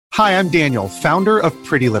Hi, I'm Daniel, founder of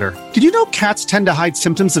Pretty Litter. Did you know cats tend to hide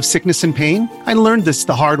symptoms of sickness and pain? I learned this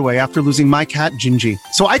the hard way after losing my cat, Gingy.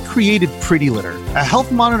 So I created Pretty Litter, a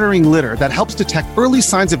health monitoring litter that helps detect early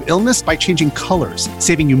signs of illness by changing colors,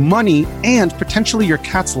 saving you money and potentially your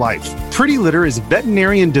cat's life. Pretty Litter is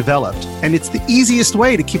veterinarian developed, and it's the easiest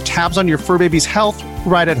way to keep tabs on your fur baby's health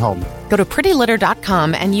right at home. Go to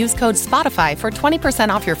prettylitter.com and use code SPOTIFY for 20%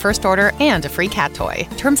 off your first order and a free cat toy.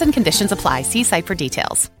 Terms and conditions apply. See site for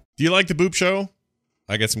details. Do you like the Boop Show?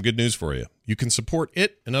 I got some good news for you. You can support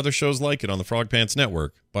it and other shows like it on the Frog Pants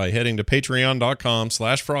Network by heading to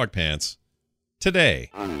patreon.com/frogpants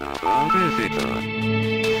today. Another visitor.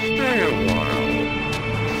 Stay a while.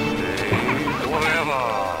 Stay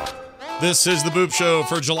forever. This is the Boop Show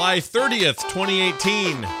for July 30th,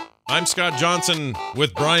 2018. I'm Scott Johnson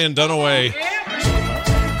with Brian Dunaway.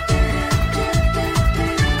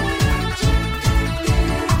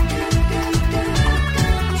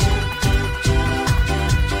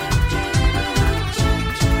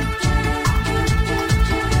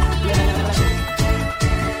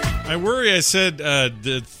 I worry I said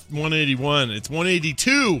 181. It's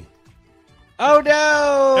 182. Oh,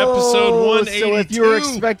 no. Episode 182. So if you were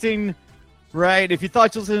expecting, right, if you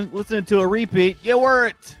thought you were listening to a repeat, you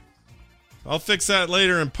weren't. I'll fix that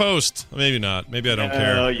later in post. Maybe not. Maybe I don't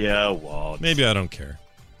care. Oh, yeah, well. Maybe I don't care.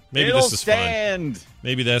 Maybe It'll this is stand. fine.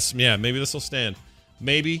 Maybe this will stand.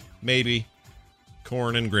 Maybe.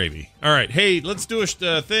 Corn and gravy. All right. Hey, let's do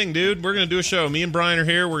a thing, dude. We're going to do a show. Me and Brian are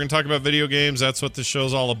here. We're going to talk about video games. That's what this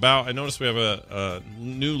show's all about. I noticed we have a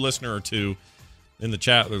new listener or two in the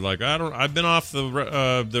chat. They're like, I've been off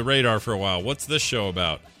the radar for a while. What's this show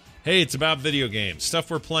about? Hey, it's about video games, stuff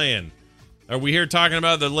we're playing. Are we here talking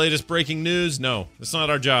about the latest breaking news? No, that's not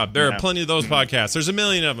our job. There are plenty of those podcasts. There's a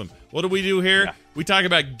million of them. What do we do here? Yeah. We talk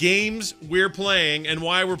about games we're playing and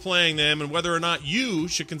why we're playing them and whether or not you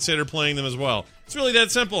should consider playing them as well. It's really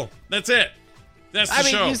that simple. That's it. That's the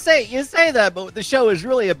show. You say that, but the show is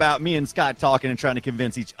really about me and Scott talking and trying to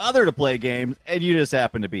convince each other to play games, and you just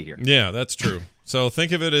happen to be here. Yeah, that's true. So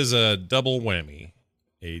think of it as a double whammy,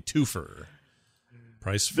 a twofer.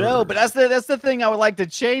 Price for No, but that's the thing I would like to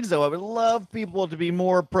change, though. I would love people to be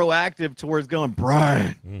more proactive towards going,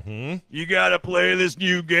 Brian, you got to play this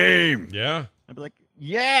new game. Yeah. I'd be like,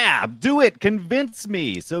 yeah, do it. Convince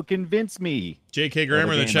me. So convince me. J.K.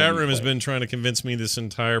 Grammer in the chat room has been trying to convince me this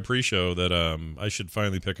entire pre-show that I should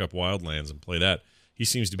finally pick up Wildlands and play that. He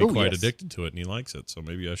seems to be quite addicted to it, and he likes it, so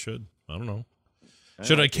maybe I should. I don't know.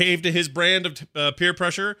 Should I cave to his brand of peer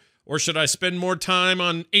pressure, or should I spend more time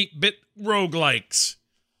on 8-bit roguelikes?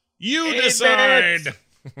 You decide!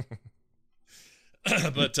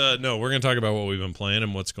 But no, we're going to talk about what we've been playing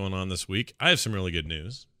and what's going on this week. I have some really good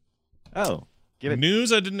news. Oh, give it.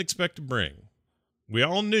 News I didn't expect to bring. We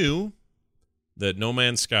all knew that No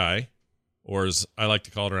Man's Sky, or as I like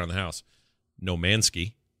to call it around the house, No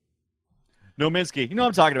Mansky. No Minsky. You know what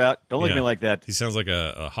I'm talking about. Don't look at me like that. He sounds like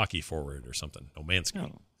a hockey forward or something. No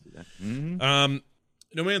Mansky. Mm-hmm.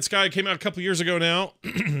 No Man's Sky came out a couple years ago now,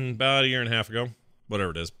 about a year and a half ago,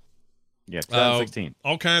 whatever it is. Yeah, 2016.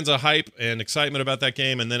 All kinds of hype and excitement about that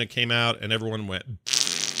game, and then it came out, and everyone went,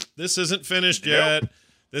 this isn't finished yet.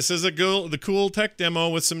 This is the cool tech demo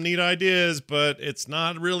with some neat ideas, but it's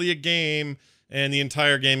not really a game, and the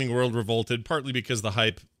entire gaming world revolted, partly because the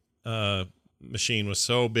hype machine was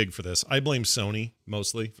so big for this. I blame Sony,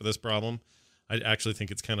 mostly, for this problem. I actually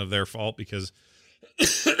think it's kind of their fault, because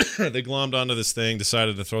they glommed onto this thing,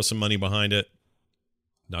 decided to throw some money behind it.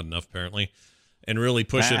 Not enough, apparently. And really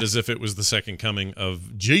push it as if it was the second coming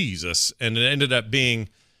of Jesus. And it ended up being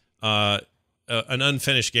an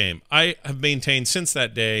unfinished game. I have maintained since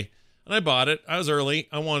that day, and I bought it. I was early.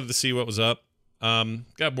 I wanted to see what was up.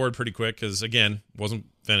 Got bored pretty quick because, again, wasn't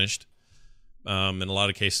finished. In a lot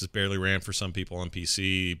of cases, barely ran for some people on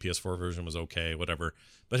PC. PS4 version was okay, whatever.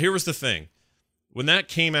 But here was the thing. When that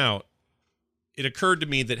came out, it occurred to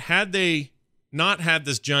me that had they not had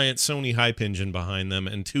this giant Sony hype engine behind them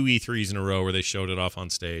and 2 E3s in a row where they showed it off on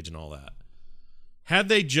stage and all that, had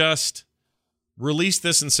they just released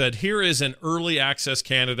this and said, here is an early access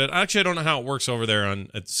candidate. Actually, I don't know how it works over there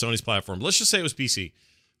at Sony's platform. Let's just say it was PC.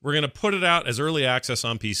 We're going to put it out as early access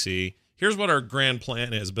on PC. Here's what our grand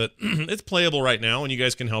plan is, but it's playable right now, and you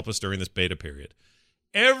guys can help us during this beta period.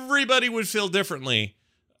 Everybody would feel differently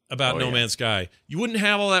about No Man's Sky. You wouldn't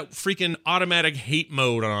have all that freaking automatic hate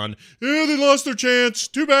mode on. Yeah, they lost their chance.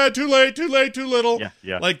 Too bad, too late, too little.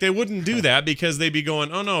 Yeah. Like, they wouldn't do that because they'd be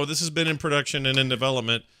going, oh no, this has been in production and in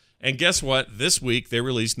development. And guess what? This week, they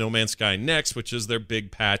released No Man's Sky Next, which is their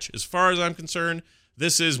big patch. As far as I'm concerned,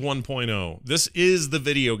 this is 1.0. This is the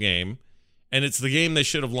video game, and it's the game they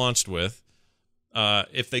should have launched with.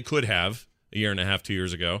 if they could have a year and a half, 2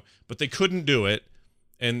 years ago, but they couldn't do it.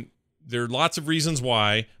 And there are lots of reasons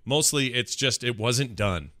why. Mostly it's just it wasn't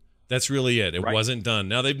done. That's really it. It wasn't done.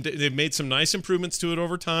 Now they've made some nice improvements to it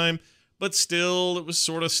over time, but still it was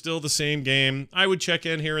sort of still the same game. I would check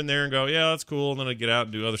in here and there and go, yeah, that's cool, and then I'd get out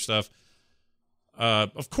and do other stuff.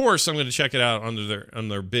 Of course, I'm going to check it out on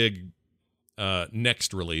their big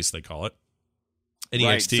next release, they call it.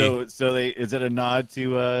 NEXT. Right. So is it a nod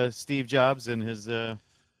to Steve Jobs and his the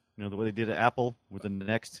way they did at Apple with the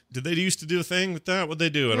Next? Did they used to do a thing with that? What'd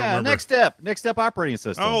they do? I don't remember. Next Step operating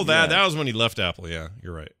system. Oh, that was when he left Apple. Yeah,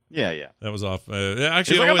 you're right. Yeah. That was off.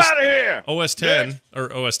 Actually, I'm out of here. OS 10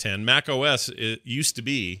 or OS 10, Mac OS. It used to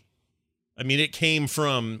be. I mean, it came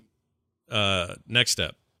from Next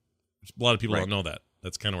Step. A lot of people don't know that.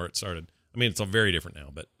 That's kind of where it started. I mean, it's all very different now,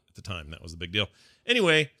 but at the time, that was the big deal.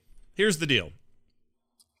 Anyway, here's the deal.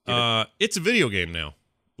 It's a video game now.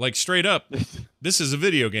 Like, straight up, this is a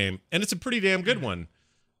video game, and it's a pretty damn good one.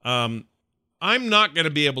 I'm not going to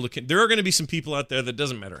be able to... There are going to be some people out there that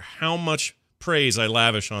doesn't matter how much praise I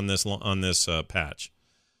lavish on this patch.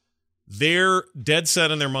 They're dead set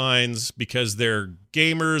in their minds because they're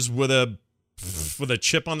gamers with a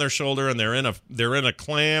chip on their shoulder, and they're in a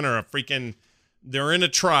clan or they're in a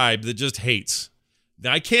tribe that just hates.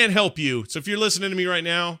 I can't help you. So if you're listening to me right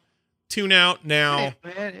now, tune out now.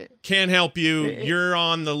 Can't help you. You're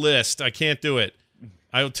on the list. I can't do it.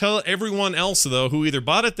 I'll tell everyone else, though, who either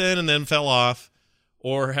bought it then and then fell off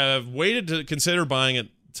or have waited to consider buying it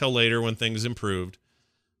till later when things improved.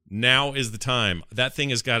 Now is the time. That thing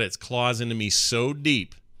has got its claws into me so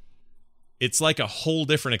deep. It's like a whole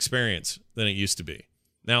different experience than it used to be.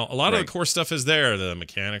 Now, a lot of the core stuff is there. The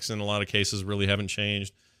mechanics in a lot of cases really haven't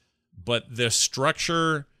changed. But the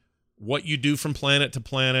structure, what you do from planet to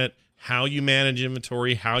planet, how you manage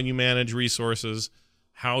inventory, how you manage resources,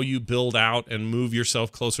 how you build out and move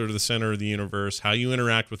yourself closer to the center of the universe, how you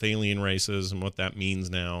interact with alien races and what that means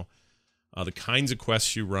now, the kinds of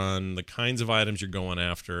quests you run, the kinds of items you're going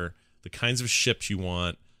after, the kinds of ships you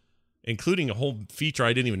want, including a whole feature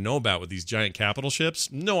I didn't even know about with these giant capital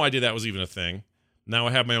ships. No idea that was even a thing. Now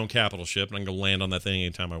I have my own capital ship, and I can go land on that thing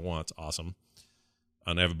anytime I want. It's awesome.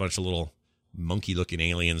 And I have a bunch of little monkey-looking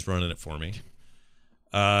aliens running it for me.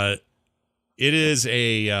 It is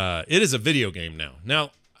a video game now.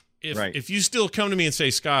 Now, if you still come to me and say,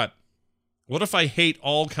 Scott, what if I hate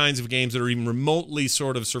all kinds of games that are even remotely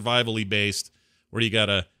sort of survivally based, where you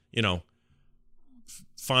gotta,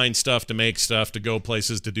 find stuff to make stuff, to go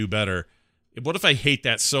places, to do better? What if I hate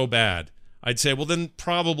that so bad? I'd say, well, then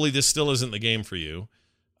probably this still isn't the game for you.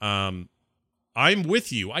 I'm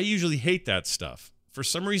with you. I usually hate that stuff. For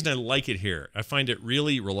some reason, I like it here. I find it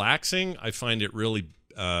really relaxing. I find it really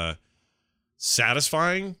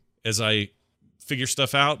satisfying as I figure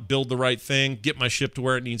stuff out, build the right thing, get my ship to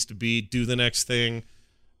where it needs to be, do the next thing.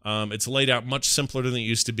 It's laid out much simpler than it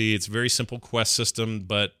used to be. It's a very simple quest system,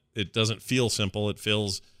 but it doesn't feel simple. It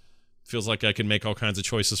feels like I can make all kinds of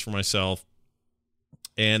choices for myself.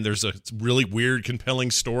 And there's a really weird,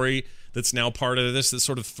 compelling story that's now part of this that's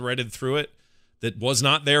sort of threaded through it that was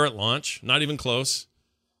not there at launch, not even close.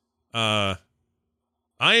 I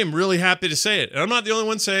am really happy to say it. And I'm not the only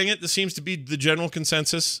one saying it. This seems to be the general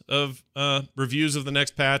consensus of reviews of the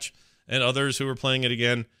next patch and others who are playing it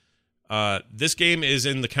again. This game is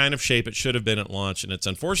in the kind of shape it should have been at launch, and it's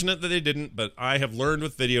unfortunate that they didn't, but I have learned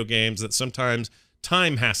with video games that sometimes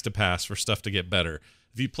time has to pass for stuff to get better.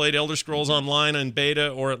 If you played Elder Scrolls Online in beta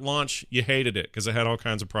or at launch, you hated it because it had all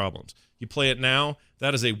kinds of problems. You play it now,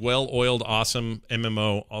 that is a well-oiled, awesome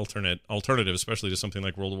MMO alternative, especially to something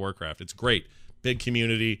like World of Warcraft. It's great. Big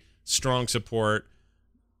community, strong support,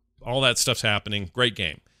 all that stuff's happening. Great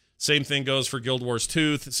game. Same thing goes for Guild Wars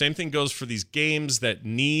 2. Same thing goes for these games that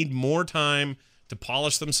need more time to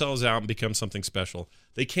polish themselves out and become something special.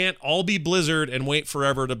 They can't all be Blizzard and wait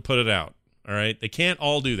forever to put it out. All right? They can't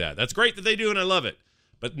all do that. That's great that they do, and I love it.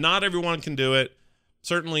 But not everyone can do it.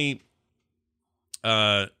 Certainly,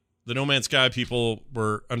 the No Man's Sky people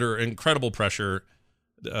were under incredible pressure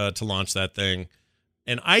to launch that thing.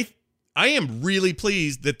 And I am really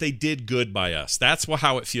pleased that they did good by us. That's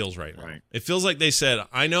how it feels right now. Right. It feels like they said,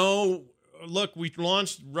 I know, look, we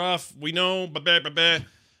launched rough. We know,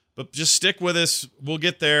 but just stick with us. We'll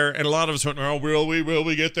get there. And a lot of us went, oh, will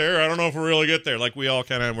we get there? I don't know if we'll really get there. Like we all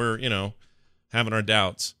kind of were, having our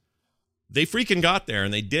doubts. They freaking got there,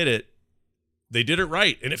 and they did it. They did it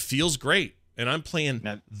right, and it feels great. And I'm playing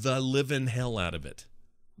the living hell out of it.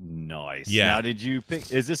 Nice. Yeah. Now, did you pick?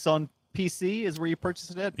 Is this on PC? Is where you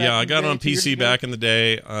purchased it? Yeah, I got it on PC back in the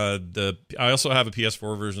day. I also have a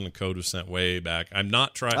PS4 version. The code was sent way back. I'm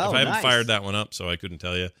not trying. I haven't fired that one up, so I couldn't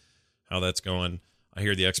tell you how that's going. I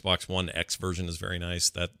hear the Xbox One X version is very nice.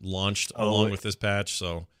 That launched along with this patch,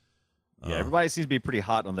 so yeah, everybody seems to be pretty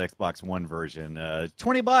hot on the Xbox One version.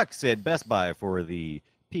 $20 at Best Buy for the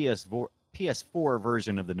PS4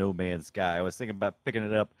 version of the No Man's Sky. I was thinking about picking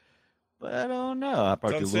it up, but I don't know. I'll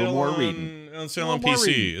probably do a little more reading. On sale on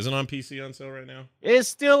PC. Is it on PC on sale right now? It's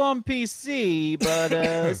still on PC, but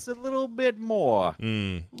it's a little bit more.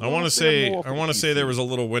 I want to say there was a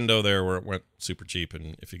little window there where it went super cheap,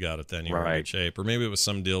 and if you got it, then you were in good shape. Or maybe it was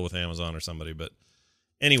some deal with Amazon or somebody. But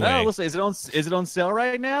anyway, let's say, is it on sale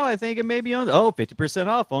right now? I think it may be on 50%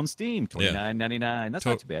 off on Steam, $29.99. That's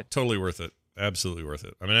not too bad. Totally worth it. Absolutely worth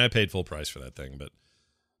it. I mean, I paid full price for that thing, but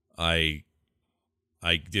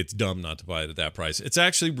it's dumb not to buy it at that price. It's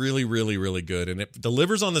actually really, really, really good, and it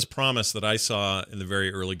delivers on this promise that I saw in the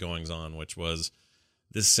very early goings on, which was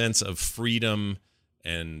this sense of freedom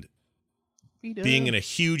and being in a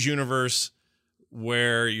huge universe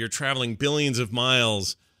where you're traveling billions of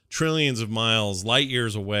miles, trillions of miles, light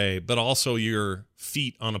years away, but also your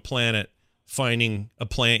feet on a planet finding a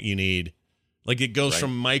plant you need. Like, it goes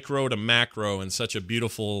from micro to macro in such a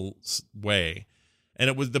beautiful way.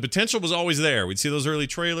 And the potential was always there. We'd see those early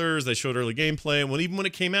trailers. They showed early gameplay. And even when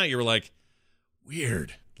it came out, you were like,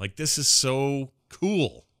 weird. Like, this is so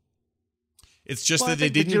cool. It's just that they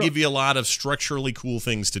didn't give you a lot of structurally cool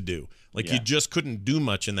things to do. Like, you just couldn't do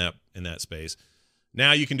much in that space.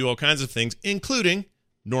 Now you can do all kinds of things, including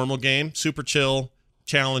normal game, super chill,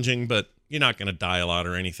 challenging, but you're not going to die a lot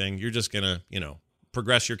or anything. You're just going to,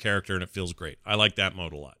 progress your character, and it feels great. I like that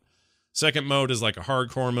mode a lot. Second mode is like a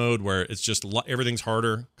hardcore mode where it's just everything's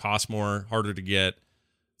harder, costs more, harder to get.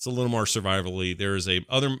 It's a little more survivally. There is a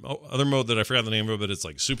other mode that I forgot the name of, but it's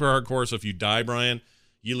like super hardcore. So if you die, Brian,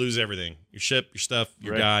 you lose everything. Your ship, your stuff,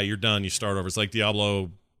 your guy, you're done. You start over. It's like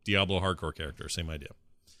Diablo hardcore character. Same idea.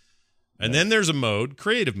 And then there's a mode,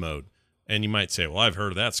 creative mode. And you might say, well, I've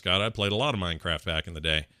heard of that, Scott. I played a lot of Minecraft back in the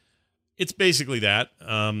day. It's basically that.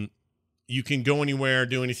 You can go anywhere,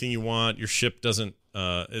 do anything you want. Your ship doesn't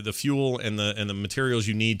the fuel and the materials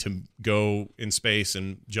you need to go in space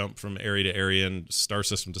and jump from area to area and star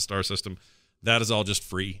system to star system, that is all just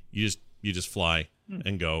free. You just fly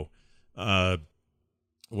and go.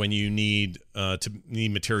 When you need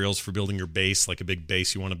materials for building your base, like a big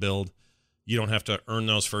base you want to build, you don't have to earn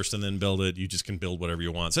those first and then build it. You just can build whatever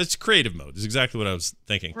you want. So it's creative mode. It's exactly what I was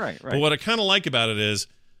thinking. Right. But what I kind of like about it is,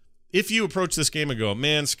 if you approach this game and go,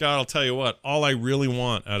 man, Scott, I'll tell you what, all I really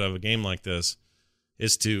want out of a game like this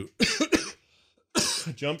is to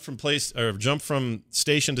jump from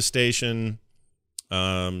station to station,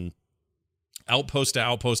 outpost to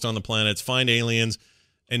outpost on the planets, find aliens,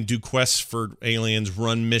 and do quests for aliens,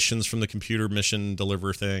 run missions from the computer mission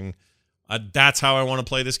deliver thing. That's how I want to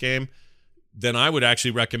play this game. Then I would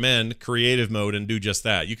actually recommend creative mode and do just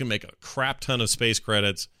that. You can make a crap ton of space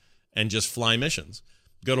credits and just fly missions.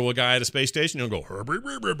 Go to a guy at a space station, he'll go,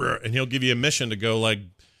 and he'll give you a mission to go, like,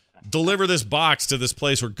 deliver this box to this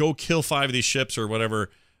place or go kill 5 of these ships or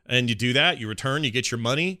whatever. And you do that, you return, you get your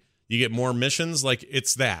money, you get more missions. Like,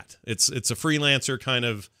 it's that. It's a freelancer kind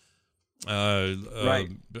of right.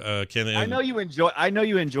 I know you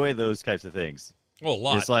enjoy those types of things. Oh, a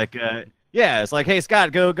lot. It's like it's like, hey,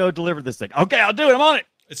 Scott, go deliver this thing. Okay, I'll do it. I'm on it.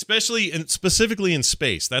 Especially and specifically in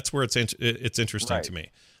space. That's where it's interesting to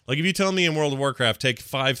me. Like, if you tell me in World of Warcraft, take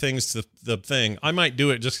 5 things to the thing, I might do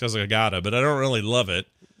it just because I gotta, but I don't really love it.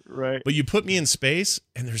 Right. But you put me in space,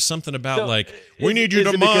 and there's something about, we need you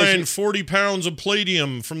to mine 40 pounds of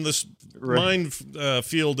palladium from this mine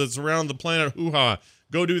field that's around the planet Hoo-Ha.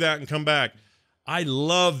 Go do that and come back. I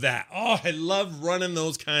love that. Oh, I love running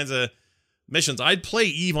those kinds of missions. I'd play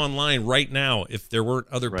EVE Online right now if there weren't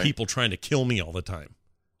other people trying to kill me all the time.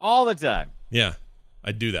 All the time. Yeah,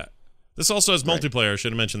 I'd do that. This also has multiplayer. I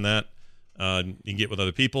should have mentioned that. You can get with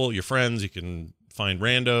other people, your friends. You can find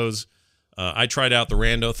randos. I tried out the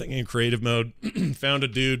rando thing in creative mode. Found a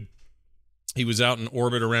dude. He was out in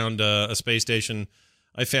orbit around a space station.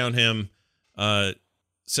 I found him.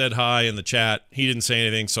 Said hi in the chat. He didn't say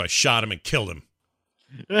anything, so I shot him and killed him,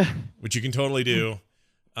 which you can totally do.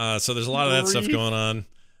 So there's a lot of that stuff going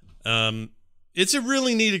on. It's a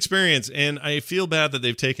really neat experience, and I feel bad that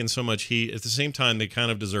they've taken so much heat. At the same time, they kind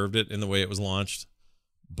of deserved it in the way it was launched.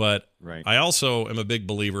 But I also am a big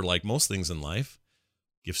believer, like most things in life,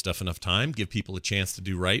 give stuff enough time, give people a chance to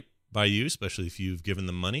do right by you, especially if you've given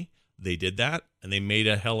them money. They did that, and they made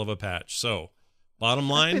a hell of a patch. So, bottom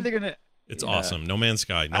line, it's awesome. No Man's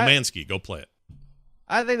Sky. No Man's Ski. Go play it.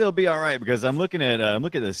 I think they'll be all right because I'm looking at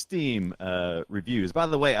the Steam reviews. By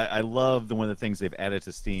the way, I love one of the things they've added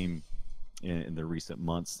to Steam in the recent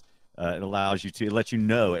months. It allows you to let you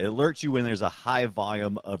know. It alerts you when there's a high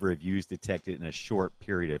volume of reviews detected in a short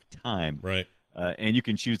period of time. Right. And you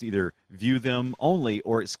can choose to either view them only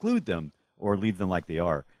or exclude them or leave them like they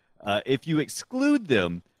are. If you exclude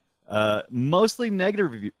them, mostly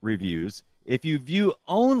negative reviews. If you view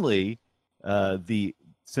only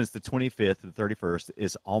since the 25th to the 31st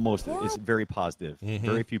it's very positive.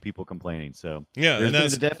 Very few people complaining. So yeah,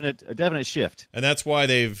 there's been a definite shift. And that's why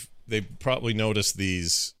they've probably noticed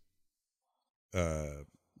these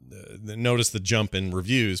noticed the jump in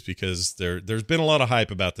reviews, because there's been a lot of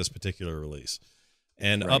hype about this particular release.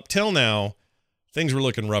 And up till now, things were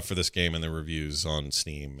looking rough for this game in the reviews on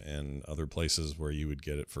Steam and other places where you would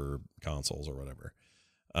get it for consoles or whatever.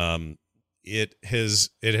 It has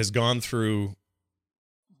gone through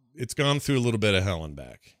a little bit of hell and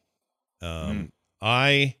back. I'm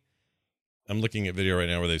looking at video right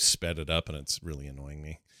now where they've sped it up, and it's really annoying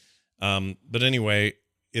me. But anyway,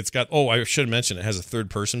 it's got, I should have mentioned, it has a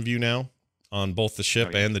third-person view now on both the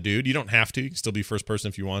ship and the dude. You don't have to. You can still be first person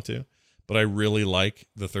if you want to. But I really like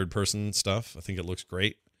the third-person stuff. I think it looks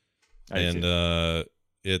great. It's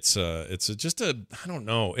just a, I don't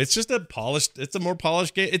know. It's just it's a more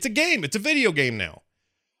polished game. It's a game. It's a video game now.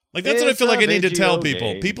 Like, that's what I feel like I need to tell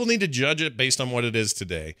people. People need to judge it based on what it is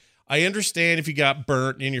today. I understand if you got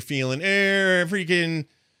burnt and you're feeling, freaking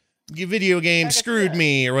your video game screwed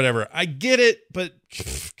me or whatever. I get it, but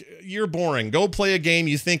you're boring. Go play a game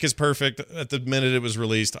you think is perfect at the minute it was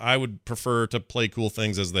released. I would prefer to play cool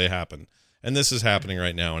things as they happen. And this is happening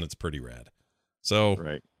right now, and it's pretty rad.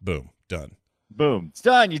 So, boom, done. Boom, it's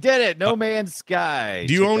done. You did it. No Man's Sky.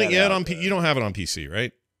 Do you own it yet on PC? You don't have it on PC,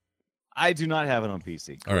 right? I do not have it on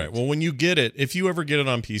PC. All right. Well, when you get it, if you ever get it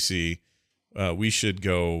on PC, we should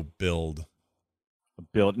go build.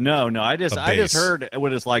 No. I just heard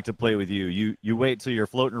what it's like to play with you. You wait till you're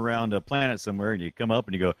floating around a planet somewhere, and you come up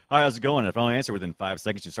and you go, "Hi, how's it going?" And if I don't answer within 5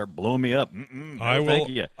 seconds, you start blowing me up. I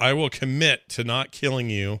will commit to not killing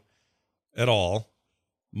you at all.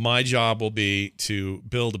 My job will be to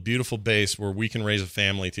build a beautiful base where we can raise a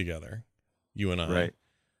family together, you and I. Right.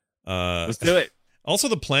 Let's do it. Also,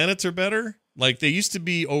 the planets are better. Like, they used to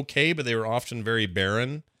be okay, but they were often very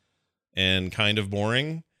barren and kind of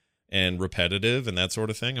boring and repetitive and that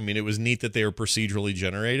sort of thing. I mean, it was neat that they were procedurally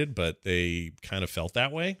generated, but they kind of felt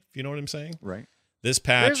that way, if you know what I'm saying. Right. This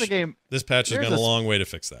patch has gone a long way to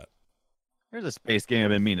fix that. There's a space game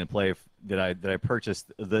I've been meaning to play that I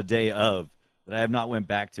purchased the day of that I have not went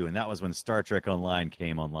back to, and that was when Star Trek Online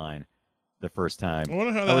came online the first time. I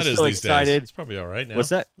wonder how that is these days. It's probably all right now. What's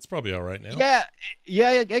that? It's probably all right now.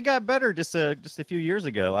 Yeah, it got better just a few years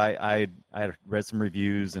ago. I had read some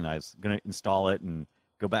reviews, and I was going to install it and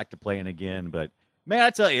go back to playing again. But, man, I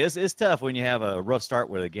tell you, it's tough when you have a rough start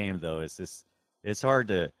with a game, though. It's hard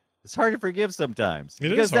to forgive sometimes.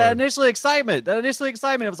 Because that initial excitement,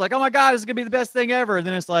 it was like, oh, my God, this is going to be the best thing ever. And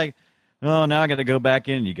then it's like, oh, now I got to go back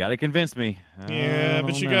in. You got to convince me. Yeah,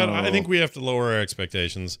 but I think we have to lower our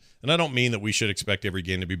expectations. And I don't mean that we should expect every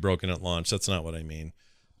game to be broken at launch. That's not what I mean.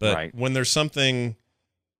 But when there's something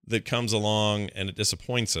that comes along and it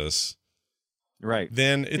disappoints us,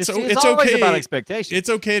 then it's okay about expectations. It's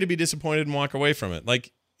okay to be disappointed and walk away from it.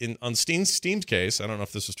 Like on Steam's case, I don't know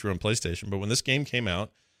if this was true on PlayStation, but when this game came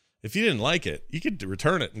out, if you didn't like it, you could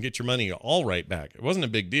return it and get your money all right back. It wasn't a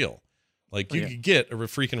big deal. Like, you could get a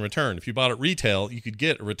freaking return. If you bought it retail, you could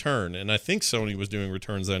get a return. And I think Sony was doing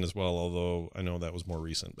returns then as well, although I know that was more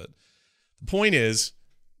recent. But the point is,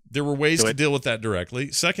 there were ways to deal with that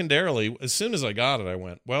directly. Secondarily, as soon as I got it, I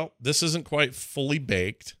went, well, this isn't quite fully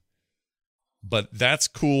baked, but that's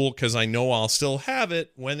cool because I know I'll still have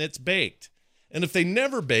it when it's baked. And if they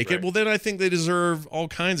never bake it, well, then I think they deserve all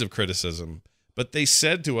kinds of criticism. But they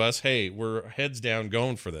said to us, hey, we're heads down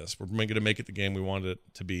going for this. We're going to make it the game we wanted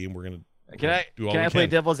it to be, and we're going to Can I play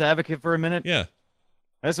devil's advocate for a minute? Yeah.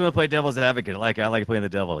 I just want to play devil's advocate. I like playing the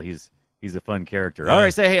devil. He's a fun character. Yeah. All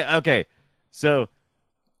right, okay. So,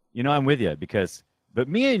 I'm with you but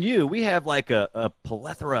me and you, we have like a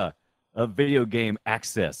plethora of video game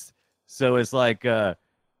access. So it's like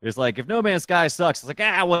if No Man's Sky sucks, it's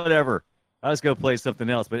like whatever. I'll just go play something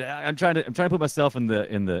else. But I'm trying to put myself in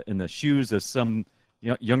the shoes of some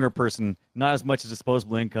younger person, not as much as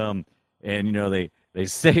disposable income, and they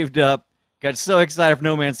saved up. Got so excited for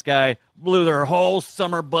No Man's Sky, blew their whole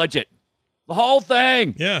summer budget. The whole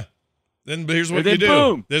thing. Yeah. Then here's what you do.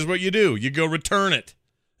 Boom. There's what you do. You go return it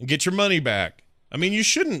and get your money back. I mean, you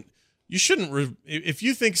shouldn't if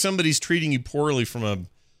you think somebody's treating you poorly from a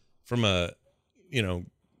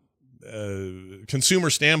consumer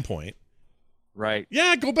standpoint, Right.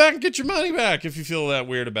 Yeah, go back and get your money back if you feel that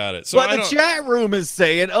weird about it. So But the chat room is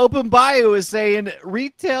saying, Open Bayou is saying,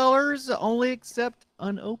 retailers only accept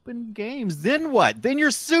unopened games. Then what? Then you're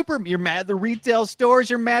mad at the retail stores.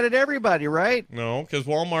 You're mad at everybody, right? No, because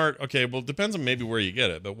Walmart, okay, well, it depends on maybe where you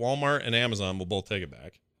get it, but Walmart and Amazon will both take it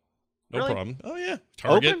back. No Really? problem. Oh, yeah.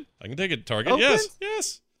 Target. Open? I can take it to Target. Open?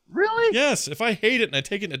 Yes. Really? Yes. If I hate it and I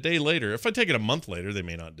take it a day later, if I take it a month later, they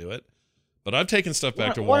may not do it. But I've taken stuff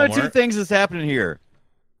back to Walmart. One or two things is happening here.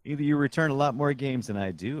 Either you return a lot more games than I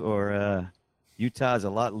do, or Utah's a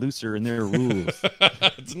lot looser in their rules.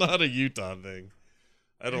 It's not a Utah thing.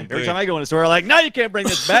 I don't Every think. time I go in the store, I'm like, no, you can't bring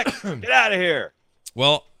this back. Get out of here.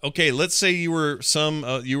 Well, okay, let's say you were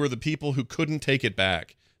the people who couldn't take it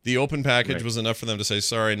back. The open package Right. was enough for them to say,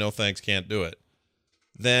 sorry, no thanks, can't do it.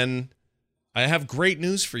 Then I have great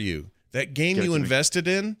news for you. That game Give it you to me. invested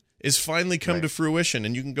in is finally come Right. to fruition,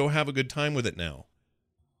 and you can go have a good time with it now.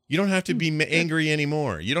 You don't have to be angry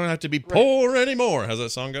anymore. You don't have to be poor anymore. How's that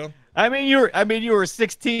song go? I mean, you were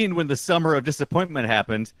 16 when the summer of disappointment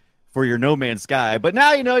happened for your No Man's Sky, but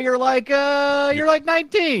now you're like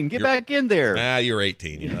 19. Get back in there. Ah, you're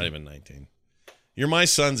 18. You're not even 19. You're my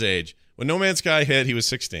son's age. When No Man's Sky hit, he was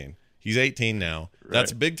 16. He's 18 now. Right.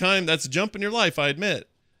 That's big time. That's a jump in your life, I admit.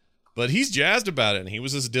 But he's jazzed about it, and he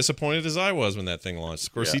was as disappointed as I was when that thing launched.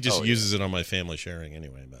 Of course, Yeah. he just Oh, uses it on my family sharing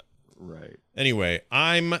anyway. But Right. anyway,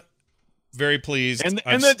 I'm very pleased. And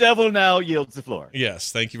I'm the devil now yields the floor.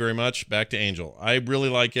 Yes, thank you very much. Back to Angel. I really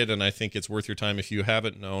like it, and I think it's worth your time if you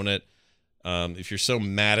haven't known it. If you're so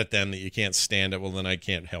mad at them that you can't stand it, well, then I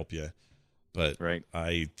can't help you. But Right.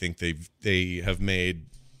 I think they have made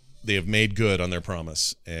good on their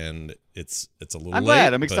promise, and it's a little. I'm late,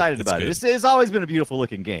 glad. I'm but excited it's about it. good. It's always been a beautiful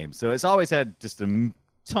looking game, so it's always had just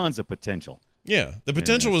tons of potential. Yeah, the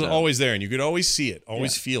potential was so- always there, and you could always see it,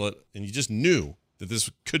 always Yeah. feel it, and you just knew that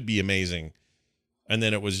this could be amazing. And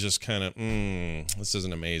then it was just kind of, this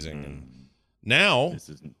isn't amazing. And now, This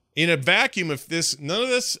isn't. in a vacuum, if none of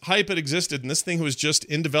this hype had existed, and this thing was just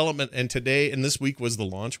in development, and today and this week was the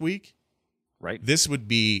launch week, Right. this would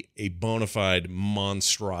be a bona fide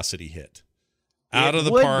monstrosity hit. Out It of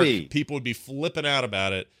the would park, be. people would be flipping out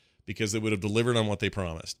about it because they would have delivered on what they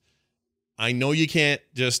promised. I know you can't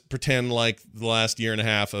just pretend like the last year and a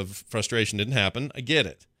half of frustration didn't happen. I get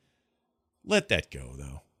it. Let that go,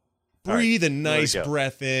 though. All right, Breathe a let it nice go.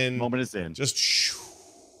 breath in. Moment is in. Just shoo.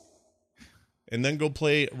 And then go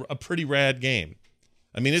play a pretty rad game.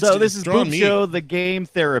 I mean, it's So this is drawn Boop me. Show, the game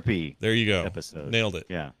therapy There you go. episode. Nailed it.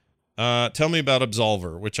 Yeah. Tell me about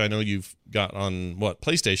Absolver, which I know you've got on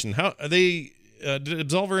PlayStation. How are they? Did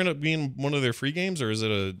Absolver end up being one of their free games, or is it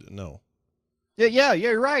a no? Yeah,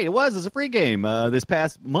 you're right. It was. It's a free game. This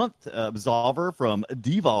past month, Absolver from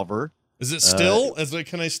Devolver. Is it still?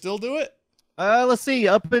 Can I still do it? Let's see.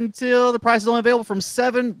 Up until the price is only available from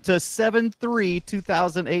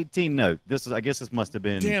 7/3/2018. No, I guess this must have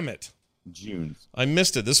been Damn it! June. I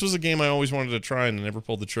missed it. This was a game I always wanted to try and I never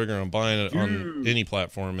pulled the trigger on buying it on any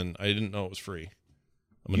platform, and I didn't know it was free.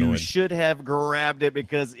 I'm You annoyed. should have grabbed it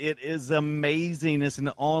because it is amazing. It's an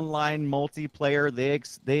online multiplayer. They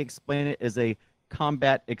explain it as a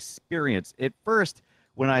combat experience. At first,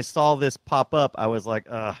 when I saw this pop up, I was like,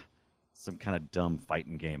 some kind of dumb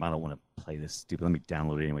fighting game. I don't want to play this stupid. Let me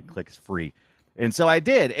download it anyway. Click it's free. And so I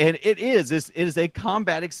did. And it is a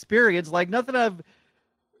combat experience like nothing I've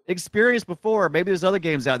experienced before. Maybe there's other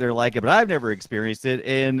games out there like it, but I've never experienced it.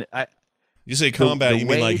 And You say combat, the you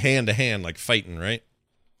mean way- like hand to hand, like fighting, right?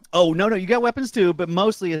 Oh, no, you got weapons too, but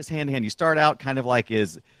mostly it's hand-to-hand. You start out kind of like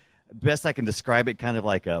best I can describe it, kind of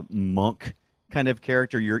like a monk kind of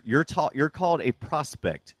character. You're called a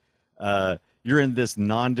prospect. You're in this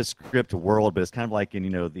nondescript world, but it's kind of like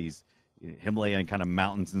in these Himalayan kind of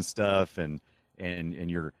mountains and stuff, and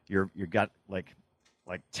you're got like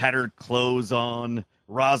tattered clothes on,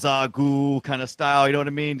 Raza Ghul kind of style. You know what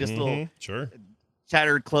I mean? Just little Sure.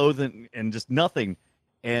 tattered clothing and just nothing.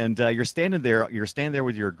 And you're standing there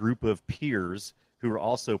with your group of peers who are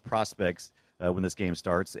also prospects when this game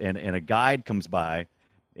starts. And a guide comes by,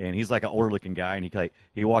 and he's like an older looking guy, and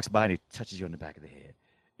he walks by and he touches you on the back of the head,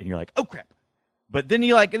 and you're like, oh crap. But then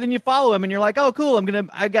you follow him, and you're like, oh cool,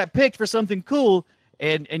 I got picked for something cool,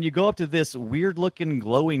 and you go up to this weird looking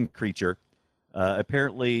glowing creature.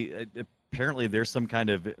 Apparently there's some kind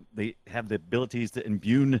of, they have the abilities to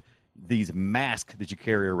imbue these masks that you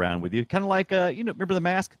carry around with you, kind of like remember The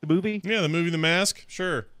Mask, the movie? Yeah, the movie The Mask.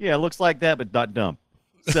 Sure. Yeah, it looks like that, but not dumb.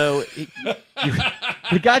 So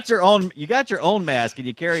you got your own mask, and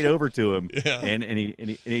you carry it over to him, Yeah. and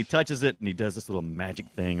he touches it, and he does this little magic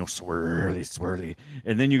thing, swirly,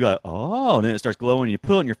 and then you go, oh, and then it starts glowing, and you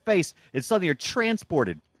put it on your face, and suddenly you're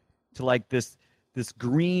transported to like this this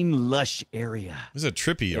green lush area. It's a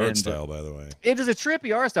trippy art And, style, by the way. It is a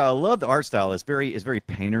trippy art style. I love the art style. It's very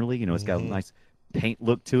painterly. You know, it's got a nice paint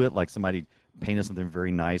look to it, like somebody painted something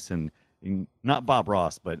very nice and not Bob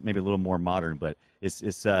Ross, but maybe a little more modern. But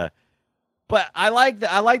but I like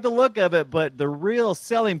the look of it. But the real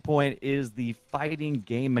selling point is the fighting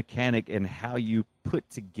game mechanic and how you put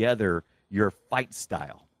together your fight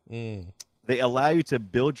style. They allow you to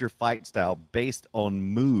build your fight style based on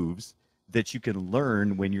moves that you can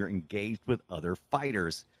learn when you're engaged with other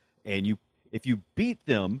fighters. And if you beat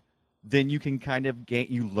them, then you can kind of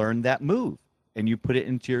you learn that move and you put it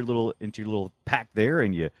into your little pack there,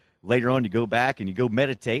 and you later on you go back and you go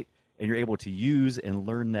meditate and you're able to use and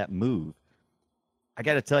learn that move. I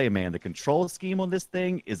got to tell you, man, the control scheme on this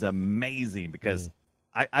thing is amazing because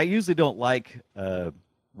I usually don't like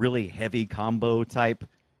really heavy combo type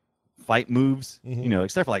fight moves, you know,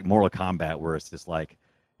 except for like Mortal Kombat, where it's just like,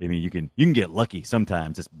 I mean, you can get lucky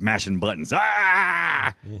sometimes just mashing buttons,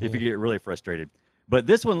 if you get really frustrated. But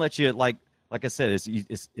this one lets you, like I said,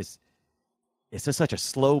 it's just such a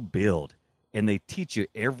slow build, and they teach you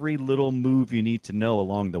every little move you need to know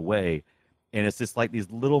along the way. And it's just like these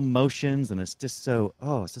little motions, and it's just so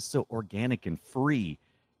organic and free.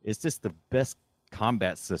 It's just the best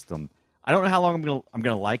combat system. I don't know how long I'm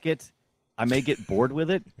gonna like it. I may get bored with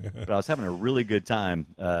it, but I was having a really good time.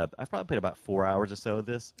 I've probably played about 4 hours or so of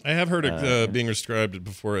this. I have heard it being described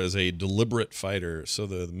before as a deliberate fighter. So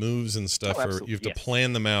the moves and stuff you have to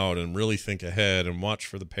plan them out and really think ahead and watch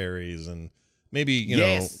for the parries, and maybe you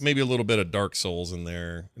know maybe a little bit of Dark Souls in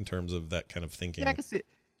there in terms of that kind of thinking. Yeah, I can see it.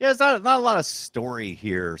 Yeah, it's not a lot of story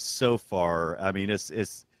here so far. I mean,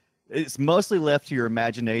 it's mostly left to your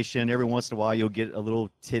imagination. Every once in a while, you'll get a little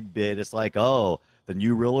tidbit. It's like, oh, the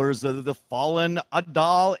new rulers of the fallen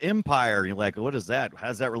Adal Empire. And you're like, what is that? How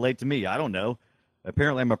does that relate to me? I don't know.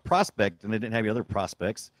 Apparently, I'm a prospect, and they didn't have any other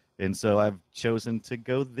prospects, and so I've chosen to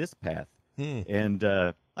go this path. And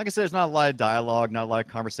like I said, there's not a lot of dialogue, not a lot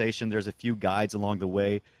of conversation. There's a few guides along the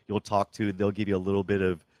way you'll talk to. They'll give you a little bit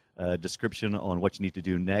of description on what you need to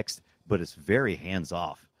do next, but it's very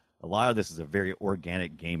hands-off. A lot of this is a very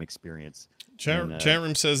organic game experience. Chat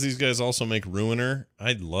room says these guys also make Ruiner.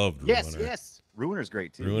 I loved Ruiner. Yes. Ruiner's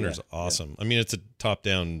great, too. Ruiner's awesome. Yeah. I mean, it's a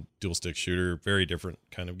top-down dual-stick shooter. Very different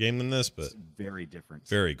kind of game than this, but... It's very different.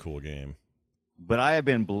 Very cool game. But I have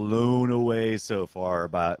been blown away so far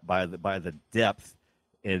by the depth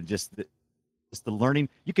and just the learning.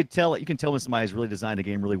 You can tell when somebody's really designed a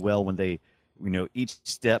game really well when they, you know, each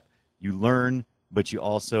step you learn, but you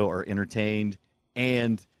also are entertained,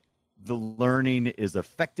 and the learning is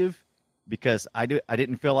effective, because I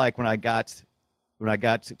didn't feel like when I got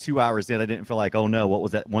 2 hours in, I didn't feel like, oh no, what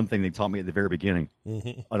was that one thing they taught me at the very beginning?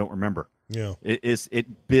 I don't remember. Yeah,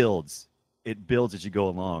 it builds as you go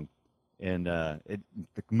along, and the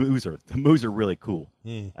moves are really cool.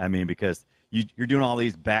 I mean, because you're doing all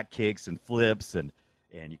these back kicks and flips, and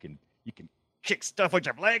you can kick stuff with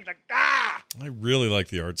your leg like I really like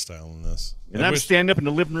the art style in this. And I'm standing up in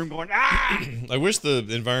the living room going I wish the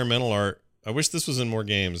environmental art. I wish this was in more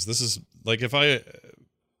games. This is like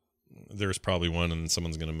there's probably one, and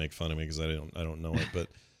someone's gonna make fun of me because I don't know it, but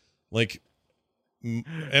like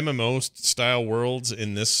MMO style worlds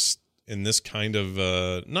in this kind of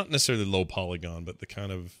not necessarily low polygon, but the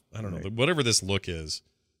kind of I don't know whatever this look is.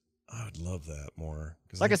 I would love that more.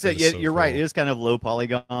 Like I said, you're right. It is kind of low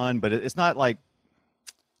polygon, but it's not like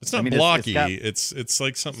it's not blocky. It's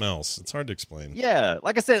like something else. It's hard to explain. Yeah,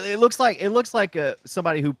 like I said, it looks like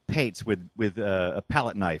somebody who paints with a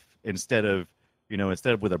palette knife instead of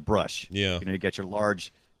with a brush. Yeah, you get your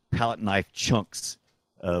large palette knife chunks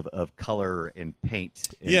of color and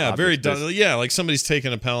paint. And yeah, like somebody's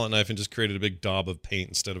taken a palette knife and just created a big daub of paint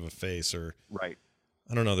instead of a face, or right.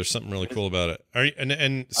 I don't know. There's something really cool about it.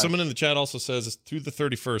 And someone in the chat also says it's through the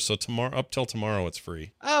 31st, so up till tomorrow it's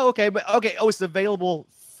free. Oh, okay, it's available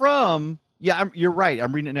from you're right.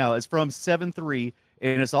 I'm reading it now. It's from 7/3,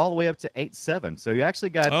 and it's all the way up to 8/7. So you actually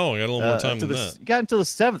got a little more time than that. You got until the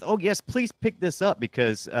 7th. Oh yes, please pick this up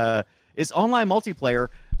because it's online multiplayer.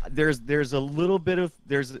 There's a little bit of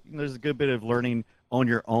there's a good bit of learning on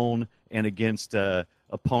your own and against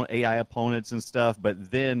AI opponents and stuff,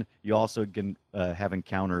 but then you also can have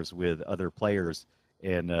encounters with other players,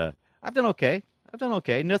 and I've done okay.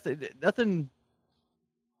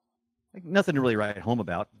 Nothing to really write home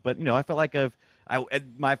about, but I felt like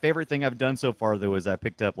my favorite thing I've done so far though is I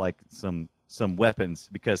picked up like some weapons,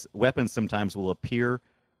 because weapons sometimes will appear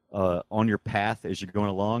on your path as you're going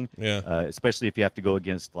along. Yeah. Especially if you have to go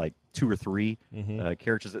against like 2 or 3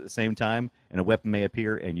 characters at the same time, and a weapon may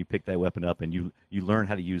appear, and you pick that weapon up, and you learn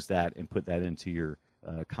how to use that and put that into your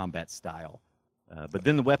combat style. But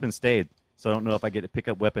then the weapons stayed, so I don't know if I get to pick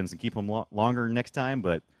up weapons and keep them longer next time.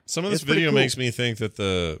 But some of this it's pretty video cool. makes me think that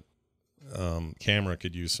the camera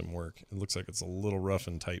could use some work. It looks like it's a little rough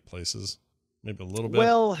in tight places, maybe a little bit.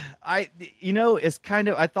 Well, it's kind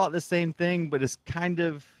of, I thought the same thing, but it's kind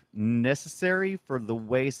of necessary for the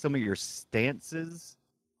way some of your stances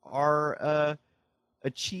are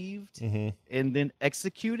achieved and then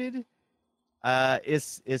executed.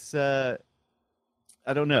 It's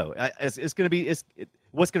I don't know. It's going to be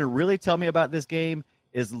what's going to really tell me about this game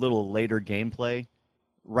is a little later gameplay.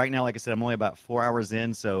 Right now, like I said, I'm only about 4 hours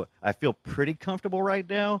in, so I feel pretty comfortable right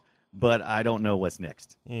now, but I don't know what's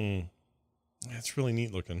next. That's really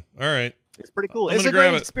neat looking. All right. It's pretty cool. I'm It's a gonna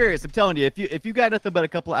grab great it. experience. I'm telling you, if you got nothing but a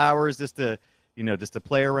couple of hours just to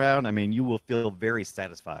play around, I mean, you will feel very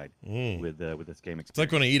satisfied with this game experience. It's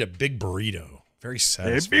like when I eat a big burrito. Very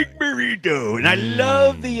satisfying. A big burrito, and I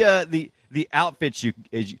love the outfits.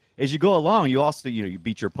 As you go along, you also you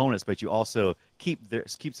beat your opponents, but you also keep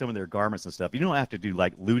some of their garments and stuff. You don't have to do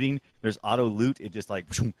like looting. There's auto loot. It just like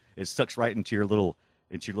it sucks right into your little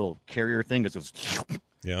carrier thing. It goes,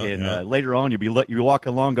 later on you walk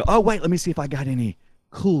along, go, oh wait, let me see if I got any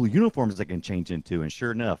cool uniforms I can change into, and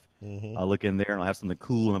sure enough, I'll look in there and I'll have something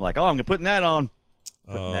cool, and I'm like, oh, I'm gonna put that on.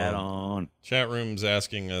 Putting that on. Chat room's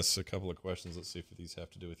asking us a couple of questions. Let's see if these have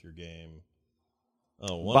to do with your game.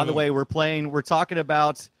 Oh, by the way, we're talking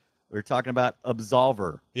about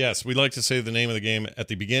Absolver. Yes, we like to say the name of the game at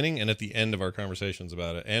the beginning and at the end of our conversations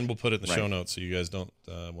about it, and we'll put it in the show notes so you guys don't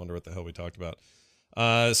wonder what the hell we talked about.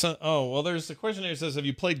 There's a question here that says, have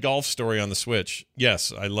you played Golf Story on the Switch?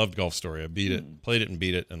 Yes, I loved Golf Story. I played it and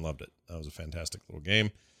beat it and loved it. That was a fantastic little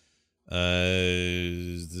game.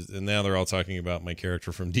 And now they're all talking about my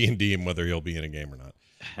character from D&D and whether he'll be in a game or not.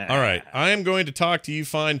 All right, I am going to talk to you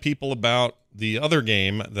fine people about the other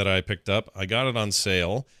game that I picked up. I got it on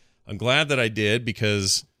sale. I'm glad that I did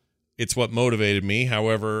because it's what motivated me.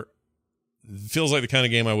 However, it feels like the kind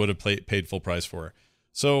of game I would have paid full price for.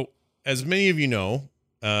 So, as many of you know,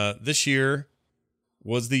 this year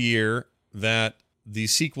was the year that the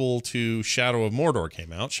sequel to Shadow of Mordor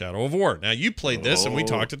came out, Shadow of War. Now, you played this, and we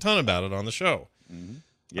talked a ton about it on the show.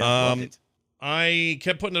 Yeah, loved it. I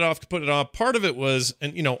kept putting it off. Part of it was,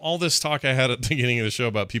 and all this talk I had at the beginning of the show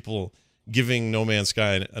about people giving No Man's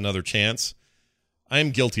Sky another chance. I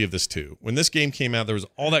am guilty of this too. When this game came out, there was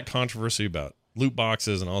all that controversy about loot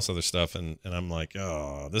boxes and all this other stuff, and I'm like,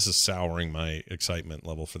 oh, this is souring my excitement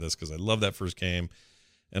level for this because I love that first game,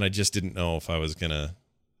 and I just didn't know if I was gonna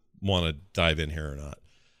want to dive in here or not.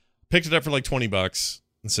 Picked it up for like $20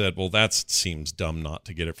 and said, well, that seems dumb not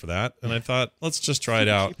to get it for that. And I thought, let's just try it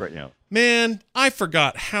out. Right now. Man, I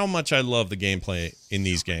forgot how much I love the gameplay in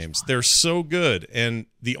these games. They're so good. And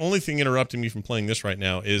the only thing interrupting me from playing this right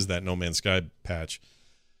now is that No Man's Sky patch,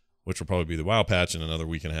 which will probably be the WoW patch in another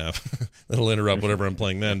week and a half. That'll interrupt whatever I'm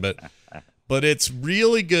playing then. But it's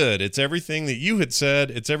really good. It's everything that you had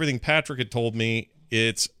said. It's everything Patrick had told me.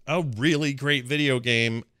 It's a really great video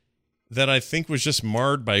game that I think was just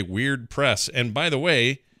marred by weird press. And by the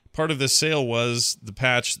way, part of this sale was the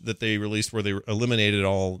patch that they released where they eliminated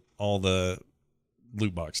all the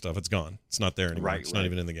loot box stuff. It's gone. It's not there anymore. It's not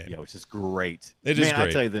even in the game. Yeah, which is great. It is great.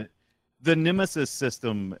 I tell you, the Nemesis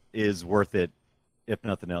system is worth it, if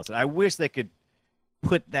nothing else. And I wish they could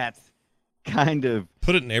put that kind of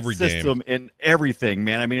put it in every system game. in everything,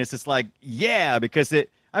 man. I mean, it's just like, yeah, because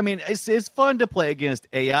it's fun to play against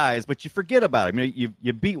AIs, but you forget about it. I mean,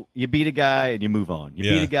 you beat a guy and you move on. You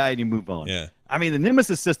beat a guy and you move on. Yeah. I mean, the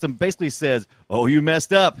Nemesis system basically says, "Oh, you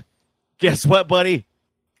messed up. Guess what, buddy?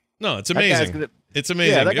 No, it's amazing. It's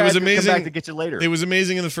amazing. Yeah, that it was guy's gonna amazing come back to get you later. It was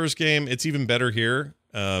amazing in the first game. It's even better here.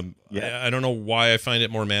 I don't know why I find it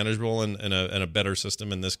more manageable and a better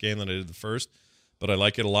system in this game than I did the first, but I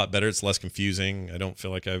like it a lot better. It's less confusing. I don't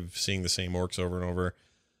feel like I'm seeing the same orcs over and over.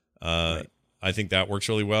 Right. I think that works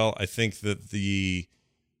really well. I think that the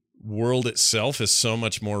world itself is so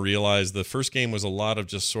much more realized. The first game was a lot of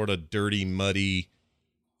just sort of dirty, muddy,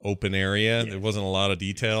 open area. There wasn't a lot of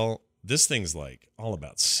detail. This thing's like all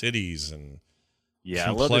about cities and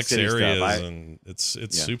complex areas, and it's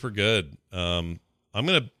super good. I'm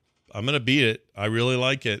gonna beat it. I really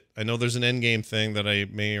like it. I know there's an end game thing that I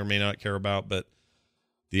may or may not care about, but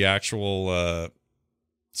the actual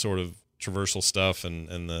sort of traversal stuff and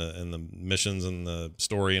the missions and the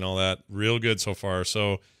story and all that, real good so far.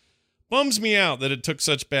 So bums me out that it took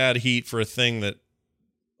such bad heat for a thing that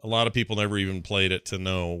a lot of people never even played it to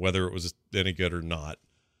know whether it was any good or not.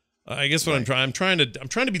 I guess what I'm trying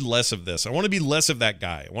to be less of this. I want to be less of that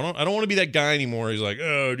guy. I don't want to be that guy anymore. He's like,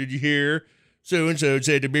 oh, did you hear so and so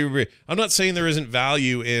said to be? I'm not saying there isn't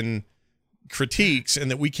value in critiques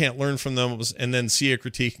and that we can't learn from them and then see a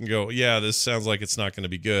critique and go, yeah, this sounds like it's not going to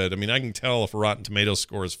be good. I mean, I can tell if a Rotten Tomatoes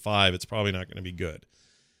score is 5, it's probably not going to be good.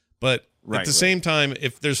 But at the same time,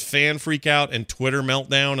 if there's fan freak out and Twitter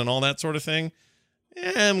meltdown and all that sort of thing,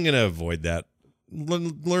 I'm going to avoid that.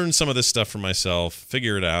 Learn some of this stuff for myself,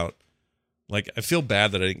 figure it out. Like, I feel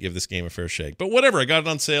bad that I didn't give this game a fair shake. But whatever, I got it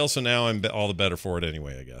on sale, so now I'm all the better for it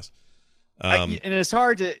anyway, I guess. And it's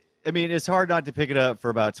hard to... I mean, it's hard not to pick it up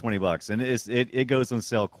for about $20, and it goes on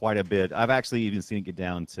sale quite a bit. I've actually even seen it get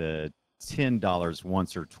down to $10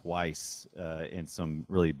 once or twice in some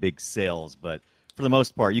really big sales. But for the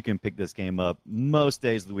most part, you can pick this game up most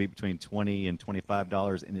days of the week between $20 and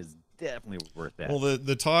 $25, and it's definitely worth that. Well,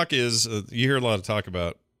 the talk is you hear a lot of talk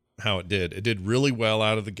about how it did. It did really well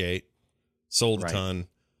out of the gate, sold a ton,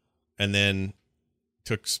 and then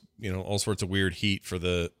took all sorts of weird heat for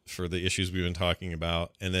the issues we've been talking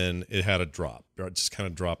about, and then it had a drop. It just kind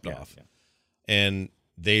of dropped off. Yeah. And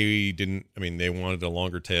they didn't. I mean, they wanted a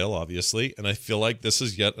longer tail, obviously, and I feel like this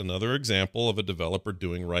is yet another example of a developer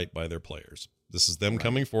doing right by their players. This is them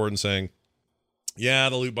coming forward and saying, "Yeah,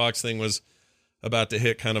 the loot box thing was about to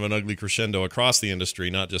hit kind of an ugly crescendo across the industry,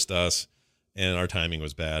 not just us, and our timing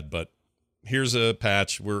was bad. But here's a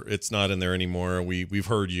patch where it's not in there anymore. We've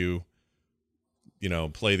heard you."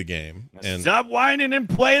 Play the game and stop whining and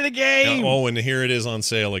play the game. And here it is on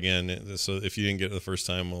sale again. So if you didn't get it the first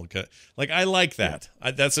time, we'll cut. Like, I like that.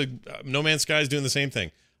 Yeah. No Man's Sky is doing the same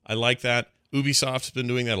thing. I like that. Ubisoft's been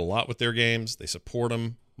doing that a lot with their games. They support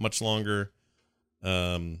them much longer.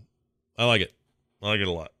 I like it. I like it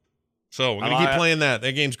a lot. So we're gonna keep playing that.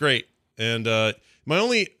 That game's great. And my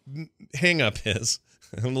only hang up is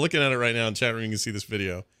I'm looking at it right now in chat room. You can see this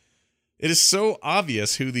video. It is so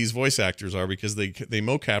obvious who these voice actors are because they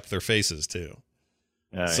mocap their faces too.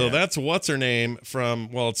 That's what's her name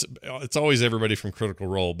from. Well, it's always everybody from Critical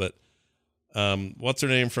Role, but what's her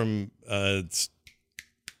name from it's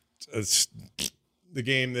the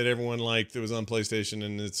game that everyone liked that was on PlayStation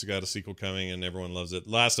and it's got a sequel coming and everyone loves it.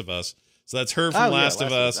 Last of Us. So that's her from Last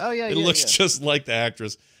of Us. Oh yeah, it looks just like the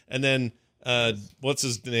actress. And then what's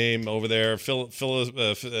his name over there? Phil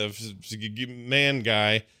man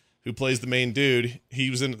guy who plays the main dude.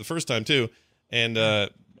 He was in it the first time too,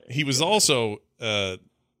 and he was also the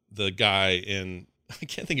guy in. I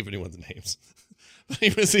can't think of anyone's names. He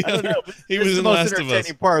was the other. He was in Last of Us. The most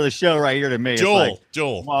entertaining part of the show right here to me.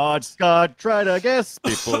 Joel. Mod Scott, try to guess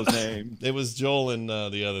people's names. It was Joel and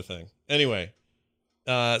the other thing. Anyway,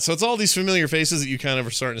 so it's all these familiar faces that you kind of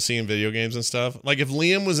are starting to see in video games and stuff. Like if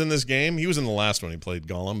Liam was in this game, he was in the last one. He played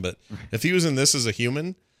Gollum, but if he was in this as a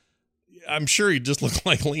human, I'm sure he'd just look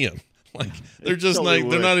like Liam. Like they're just totally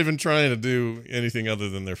they're not even trying to do anything other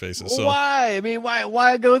than their faces. So why? I mean,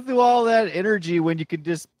 why go through all that energy when you could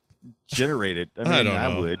just generate it?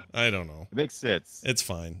 I would. I don't know. It makes sense. It's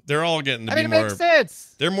fine. They're all getting to be it more. Makes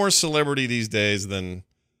sense. They're more celebrity these days than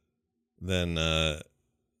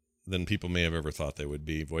people may have ever thought they would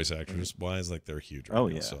be. Voice actors wise, like they're huge. Right now,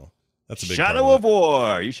 yeah. So that's a big Shadow of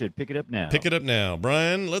War. You should pick it up now. Pick it up now,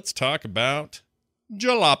 Brian. Let's talk about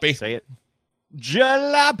Jalopy. Say it.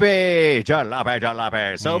 Jalopy.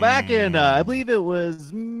 So back in, I believe it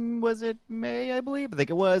was it May? I think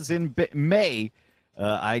it was in May.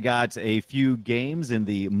 I got a few games in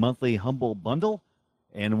the monthly Humble Bundle,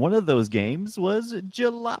 and one of those games was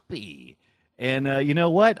Jalopy. And you know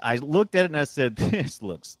what? I looked at it and I said, "This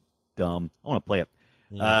looks dumb. I want to play it."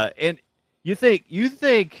 And you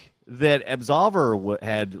think that Absolver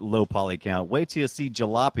had low poly count? Wait till you see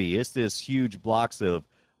Jalopy. It's this huge blocks of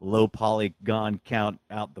low polygon count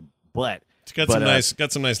out the butt. It's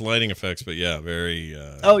got some nice lighting effects, but yeah, very.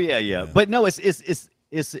 Yeah. But no, it's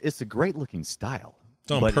a great looking style.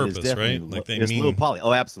 It's on purpose, right? Like it's low poly.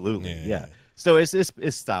 Oh, absolutely. Yeah. So it's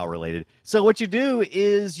style related. So what you do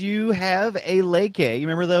is you have a Leica. You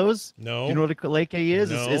remember those? No. You know what a Leica is?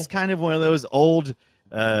 No. It's kind of one of those old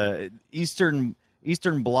Eastern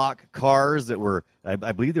Bloc cars that were, I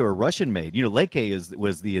believe they were Russian made. You know, Leica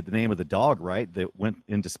was the name of the dog, right? That went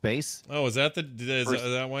into space. Oh, is that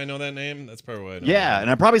that why I know that name? That's probably why I know. Yeah,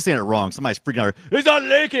 and I'm probably saying it wrong. Somebody's freaking out. It's not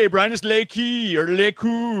Leica, Brian. It's Leiki or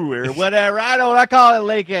Leiku or whatever. I call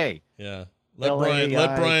it Leica. Yeah. Let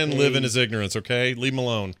Brian live in his ignorance, okay? Leave him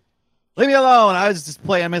alone. Leave me alone. I was just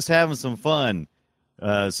playing. I'm just having some fun.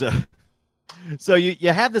 So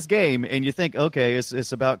you have this game and you think, okay,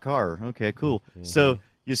 it's about car. Okay, cool. Mm-hmm. So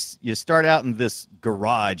you start out in this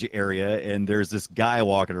garage area and there's this guy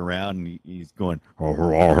walking around and he's going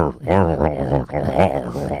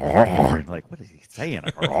like, what is he saying?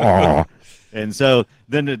 And so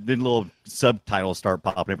then the little subtitles start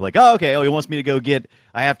popping up like, oh, okay, he wants me to go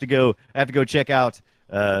I have to go check out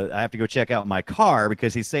I have to go check out my car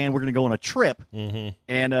because he's saying we're going to go on a trip, and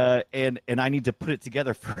I need to put it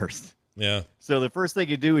together first. Yeah. So the first thing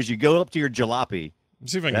you do is you go up to your jalopy.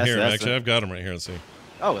 Let's see if I can hear him. Actually, I've got him right here. Let's see.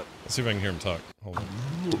 Oh, let's see if I can hear him talk. Hold on.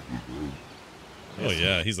 Oh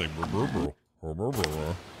yeah, he's like. Hold on.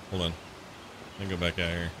 Let me go back out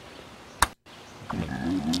here.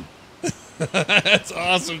 That's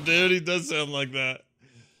awesome, dude. He does sound like that.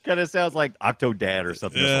 Kind of sounds like Octodad or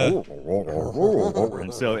something. Yeah.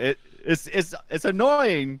 And so it's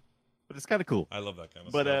annoying, but it's kind of cool. I love that kind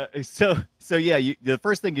of stuff. But so yeah, the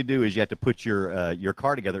first thing you do is you have to put your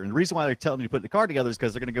car together. And the reason why they're telling you to put the car together is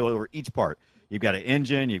because they're going to go over each part. You've got an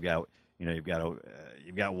engine. You've got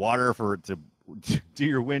water to do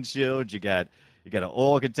your windshield. You got an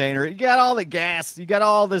oil container. You got all the gas. You got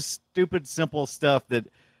all this stupid simple stuff that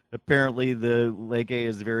apparently the Leike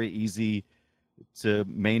is very easy to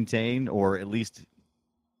maintain, or at least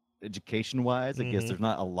education-wise. I guess there's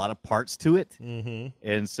not a lot of parts to it,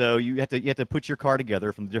 and so you have to put your car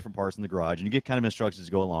together from the different parts in the garage, and you get kind of instructions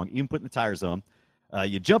to go along. Even putting the tires on,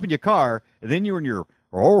 you jump in your car, and then you're in your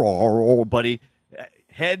buddy,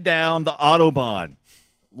 head down the Autobahn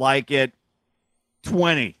like at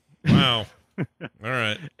 20. Wow. All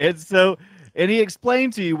right. And he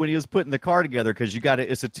explained to you when he was putting the car together, because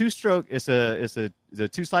it's a two-stroke, it's a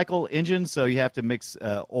two-cycle engine, so you have to mix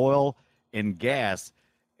oil and gas,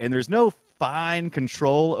 and there's no fine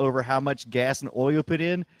control over how much gas and oil you put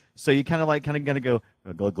in. So you kind of gonna go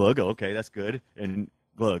glug glug, okay, that's good, and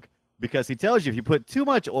glug, because he tells you if you put too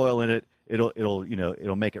much oil in it,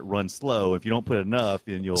 it'll make it run slow. If you don't put enough,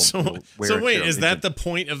 then you'll. So wait, is that the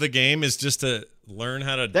point of the game? Is just to learn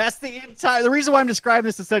how to? That's the reason why I'm describing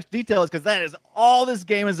this in such detail is because that is all this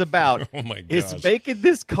game is about. Oh my gosh! It's making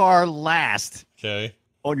this car last. Okay.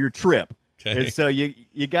 On your trip. Okay. And so you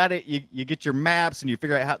get your maps and you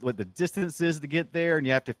figure out what the distance is to get there, and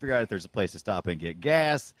you have to figure out if there's a place to stop and get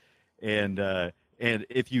gas, and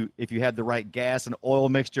if you have the right gas and oil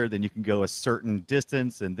mixture, then you can go a certain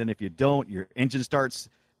distance, and then if you don't, your engine starts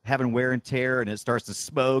having wear and tear, and it starts to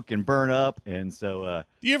smoke and burn up, and so.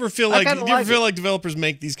 Do you ever feel like developers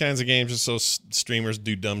make these kinds of games just so streamers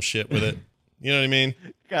do dumb shit with it? You know what I mean?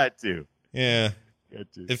 Got to. Yeah.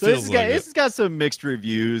 It feels this has got some mixed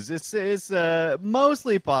reviews. It's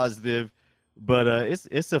mostly positive, but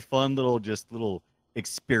it's a fun little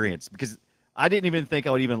experience, because I didn't even think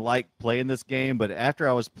I would even like playing this game, but after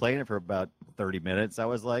I was playing it for about 30 minutes, I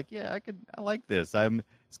was like, yeah, I like this. It's kind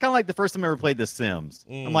of like the first time I ever played The Sims.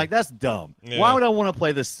 I'm like, that's dumb. Yeah. Why would I want to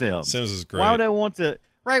play The Sims? Sims is great. Why would I want to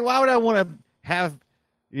have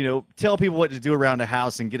tell people what to do around the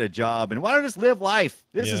house and get a job, and why don't I just live life?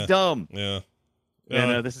 This is dumb. Yeah.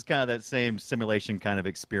 And this is kind of that same simulation kind of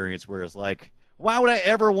experience where it's like, why would I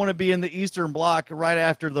ever want to be in the Eastern Bloc right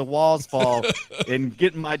after the walls fall and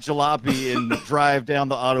get in my jalopy and drive down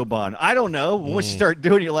the Autobahn? I don't know. Once you start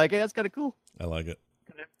doing it, you're like, hey, that's kind of cool. I like it.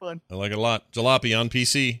 Kind of fun. I like it a lot. Jalopy on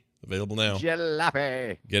PC, available now.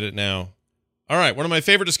 Jalopy. Get it now. All right, one of my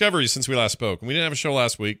favorite discoveries since we last spoke. And we didn't have a show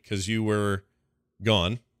last week because you were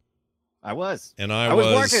gone. I was. And I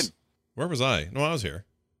was working. Where was I? No, I was here.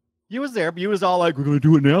 You was there, but you was all like, we're going to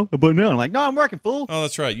do it now? But now? I'm like, no, I'm working, fool. Oh,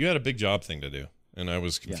 that's right. You had a big job thing to do, and I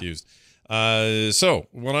was confused. Yeah. So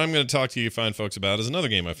what I'm going to talk to you fine folks about is another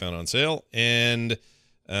game I found on sale, and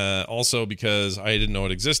also because I didn't know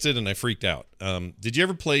it existed, and I freaked out. Did you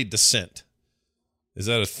ever play Descent? Is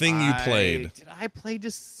that a thing you played? Did I play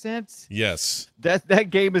Descent? Yes. That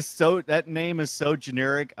name is so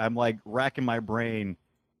generic, I'm like racking my brain.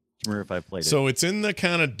 Remember if I played it. So it's in the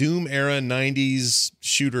kind of Doom era, 90s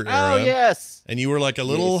shooter era. Oh, yes. And you were like a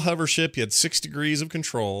little hover ship. You had 6 degrees of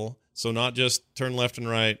control. So not just turn left and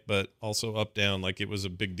right, but also up, down. Like it was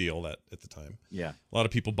a big deal at the time. Yeah. A lot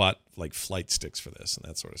of people bought like flight sticks for this and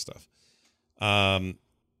that sort of stuff.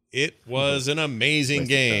 It was an amazing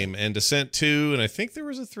game. And Descent 2, and I think there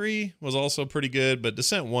was a 3, was also pretty good. But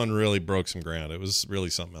Descent 1 really broke some ground. It was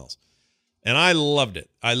really something else. And I loved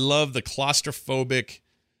it. I love the claustrophobic,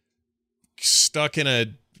 stuck in a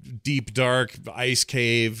deep, dark ice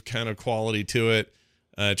cave kind of quality to it,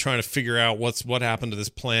 trying to figure out what happened to this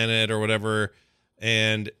planet or whatever.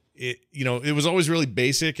 And it was always really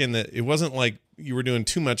basic in that it wasn't like you were doing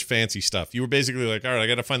too much fancy stuff. You were basically like, all right, I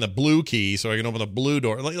got to find the blue key so I can open the blue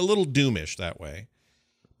door, like a little Doomish that way.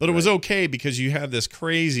 But it was okay because you had this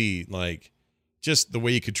crazy, like, just the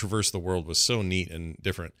way you could traverse the world was so neat and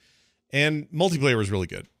different. And multiplayer was really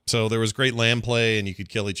good. So there was great LAN play, and you could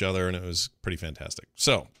kill each other, and it was pretty fantastic.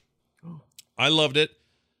 So I loved it.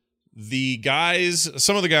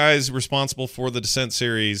 Some of the guys responsible for the Descent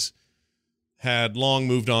series had long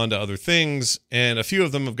moved on to other things, and a few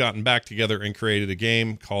of them have gotten back together and created a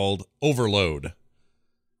game called Overload.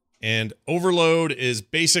 And Overload is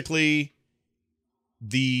basically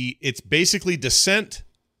Descent,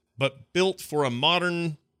 but built for a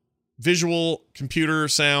modern visual computer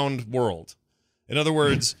sound world. In other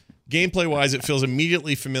words, gameplay-wise, it feels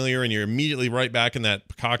immediately familiar, and you're immediately right back in that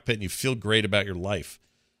cockpit, and you feel great about your life.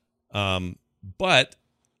 But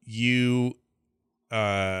you're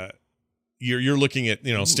looking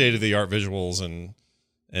at state-of-the-art visuals, and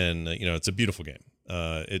it's a beautiful game.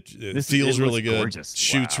 It feels really good. Gorgeous.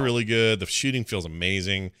 Shoots really good. The shooting feels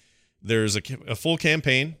amazing. There's a full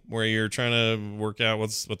campaign where you're trying to work out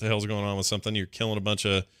what the hell's going on with something. You're killing a bunch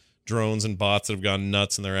of drones and bots that have gone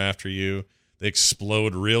nuts, and they're after you. They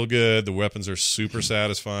explode real good. The weapons are super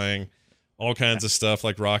satisfying. All kinds of stuff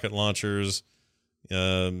like rocket launchers.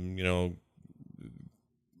 What's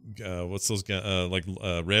those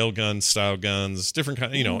guns? Rail gun style guns, different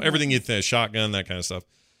kind. Everything you think, shotgun, that kind of stuff.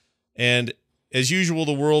 And as usual,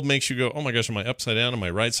 the world makes you go, oh my gosh, am I upside down? Am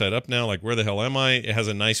I right side up now? Like, where the hell am I? It has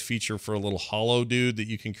a nice feature for a little hollow dude that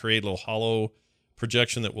you can create, a little hollow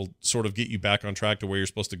projection that will sort of get you back on track to where you're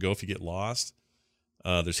supposed to go if you get lost.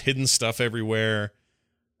 There's hidden stuff everywhere.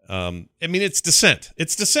 It's Descent.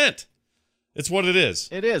 It's Descent. It's what it is.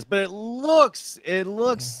 It is, but it looks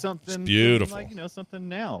something it's beautiful. like something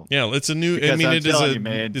now. Yeah, it's a new. Because it is a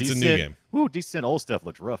man, it's Descent, a new game. Ooh, Descent old stuff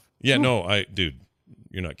looks rough. Yeah, Ooh. no, dude,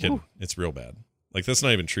 you're not kidding. Ooh. It's real bad. Like, that's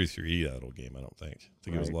not even Truth 3D, that old game. I don't think. I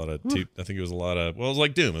think it was a lot of. I think it was a lot of. Well, it was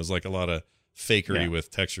like Doom. It was like a lot of fakery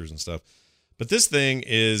with textures and stuff. But this thing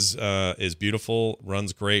is beautiful,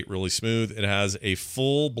 runs great, really smooth. It has a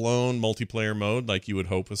full-blown multiplayer mode like you would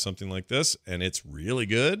hope with something like this, and it's really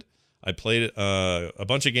good. I played a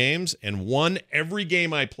bunch of games and won every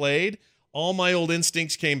game I played. All my old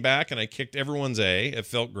instincts came back, and I kicked everyone's A. It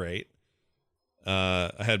felt great. We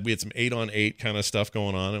had some 8-on-8 kind of stuff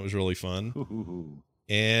going on. It was really fun. Ooh.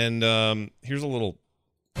 And here's a little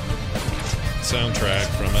soundtrack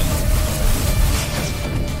from it.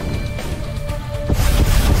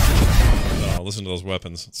 Listen to those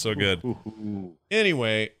weapons. It's so good.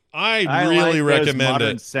 Anyway, I really like recommend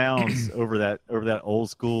modern it. sounds over that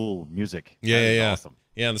old school music. Yeah. Awesome.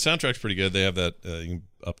 Yeah, and the soundtrack's pretty good. They have that you can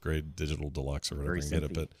upgrade Digital Deluxe or whatever and get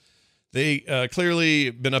it, but they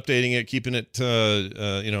clearly been updating it, keeping it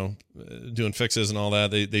doing fixes and all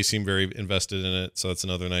that. They seem very invested in it, so that's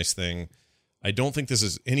another nice thing. I don't think this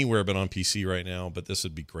is anywhere but on PC right now, but this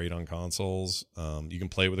would be great on consoles. You can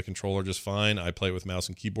play it with a controller just fine. I play it with mouse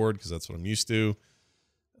and keyboard because that's what I'm used to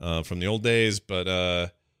from the old days.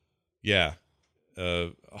 But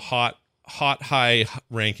high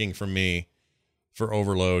ranking from me for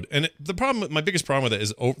Overload. And my biggest problem with it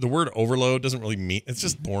is the word Overload doesn't really mean, it's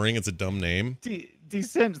just boring. It's a dumb name.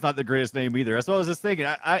 Descent's not the greatest name either. That's what I was just thinking.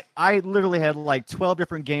 I literally had like 12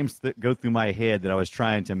 different games that go through my head that I was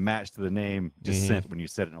trying to match to the name Descent when you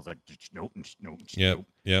said it. And I was like, nope.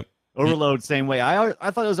 Yep. Overload, same way. I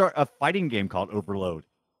thought it was a fighting game called Overload.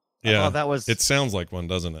 I thought that was. It sounds like one,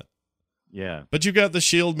 doesn't it? Yeah. But you've got the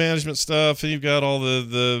shield management stuff, and you've got all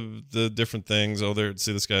the different things. Oh,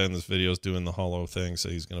 see this guy in this video is doing the hollow thing, so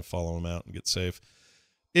he's going to follow him out and get safe.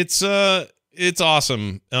 It's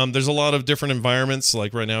awesome. There's a lot of different environments.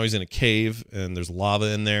 Like right now he's in a cave and there's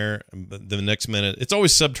lava in there. But the next minute, it's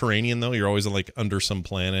always subterranean though. You're always like under some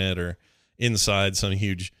planet or inside some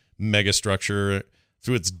huge mega structure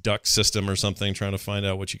through its duct system or something, trying to find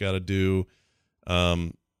out what you got to do.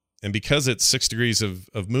 And because it's 6 degrees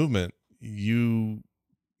of movement, you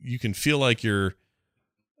can feel like you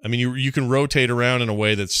can rotate around in a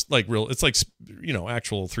way that's like real. It's like,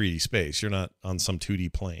 actual 3D space. You're not on some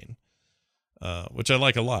 2D plane. Which I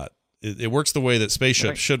like a lot. It works the way that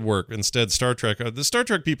spaceships should work. Instead, the Star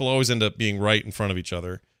Trek people always end up being right in front of each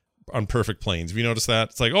other on perfect planes. Have you noticed that?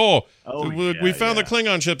 It's like, we found the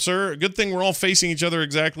Klingon ship, sir. Good thing we're all facing each other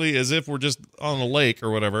exactly as if we're just on a lake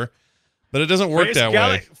or whatever. But it doesn't work that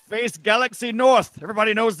way. Face Galaxy North.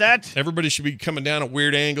 Everybody knows that. Everybody should be coming down at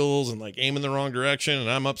weird angles and like aiming the wrong direction, and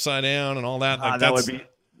I'm upside down and all that. That would be.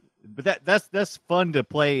 But that's fun to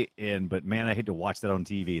play in, but man, I hate to watch that on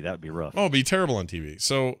TV. That would be rough. Oh, it'd be terrible on TV.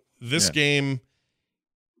 So this game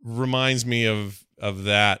reminds me of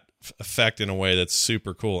that effect in a way that's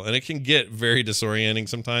super cool, and it can get very disorienting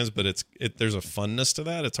sometimes. But there's a funness to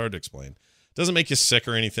that. It's hard to explain. It doesn't make you sick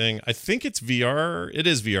or anything. I think it's VR. It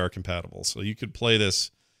is VR compatible, so you could play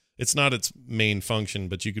this. It's not its main function,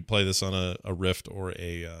 but you could play this on a Rift or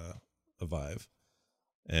a Vive,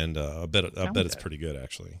 and I bet it's pretty good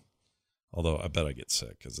actually. Although I bet I get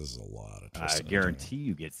sick because this is a lot of twisting. I guarantee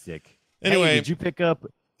you get sick. Anyway, hey, did you pick up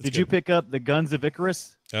Did you pick up the Guns of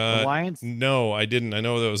Icarus Alliance? No, I didn't. I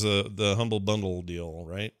know that was the Humble Bundle deal,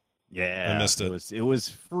 right? Yeah, I missed it. It was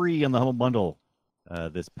free on the Humble Bundle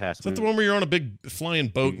this past Is that week. the one where you're on a big flying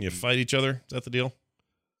boat and you fight each other? Is that the deal?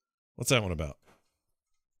 What's that one about?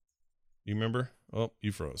 You remember? Oh,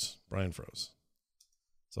 you froze. Brian froze.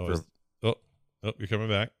 So you're coming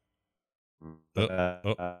back.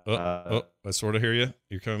 I sort of hear you.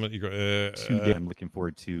 You're coming. You go. I'm looking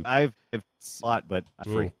forward to. I've slot, but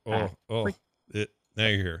I'm free. Now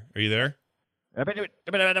you're here. Are you there?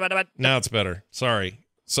 Now it's better. Sorry.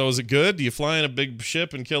 So is it good? Do you fly in a big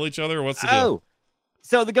ship and kill each other? Or what's the deal?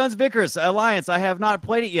 So the Guns of Icarus Alliance, I have not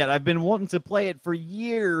played it yet. I've been wanting to play it for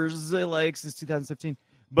years, like since 2015.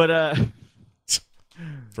 But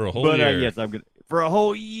for a whole year. Yes, I'm good. For a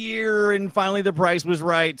whole year, and finally the price was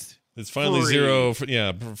right. It's finally free. zero.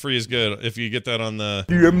 Free is good if you get that on the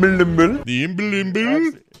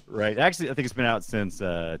Right. Actually, I think it's been out since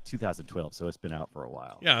 2012, so it's been out for a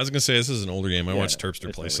while. Yeah, I was gonna say this is an older game. I watched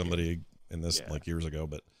Terpster play really somebody in this like years ago,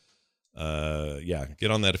 but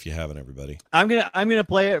get on that if you haven't, everybody. I'm gonna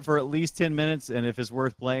play it for at least 10 minutes, and if it's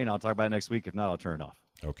worth playing, I'll talk about it next week. If not, I'll turn it off.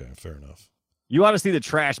 Okay, fair enough. You ought to see the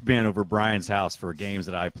trash bin over Brian's house for games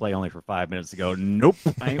that I play only for 5 minutes ago. Nope,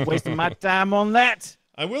 I ain't wasting my time on that.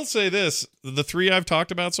 I will say this: the three I've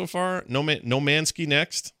talked about so far, No Manski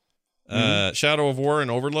Next, Shadow of War, and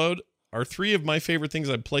Overload, are three of my favorite things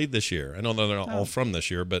I've played this year. I know they're not all from this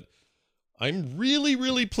year, but I'm really,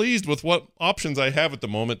 really pleased with what options I have at the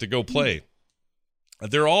moment to go play.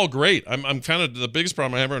 They're all great. I'm kind of the biggest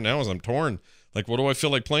problem I have right now is I'm torn. Like, what do I feel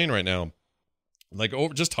like playing right now? Like,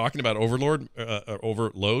 just talking about Overload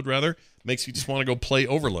rather, makes you just want to go play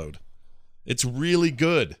Overload. It's really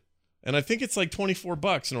good. And I think it's like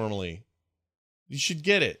 $24 normally. You should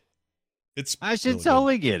get it. I should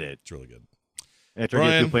totally get it. It's really good. After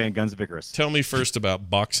Brian, playing Guns of Icarus. Tell me first about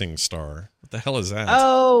Boxing Star. What the hell is that?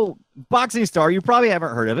 Oh, Boxing Star. You probably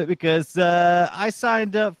haven't heard of it because I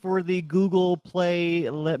signed up for the Google Play.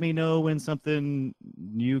 Let me know when something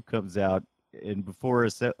new comes out and before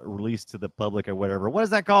it's released to the public or whatever. What is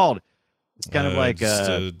that called? It's kind of like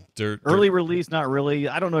early release, not really.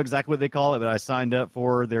 I don't know exactly what they call it, but I signed up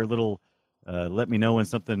for their little let me know when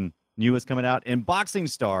something new is coming out. And Boxing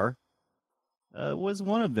Star was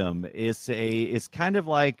one of them. It's kind of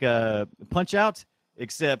like Punch Out,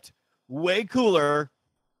 except way cooler,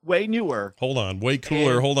 way newer. Hold on, way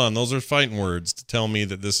cooler. Hold on, those are fighting words to tell me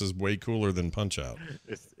that this is way cooler than Punch Out.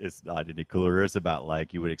 It's not any cooler. It's about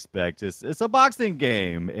like you would expect. It's a boxing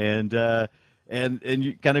game, and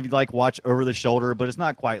you kind of like watch over the shoulder, but it's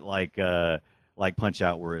not quite like Punch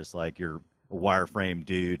Out, where it's like you're a wireframe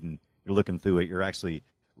dude and you're looking through it. You're actually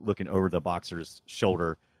looking over the boxer's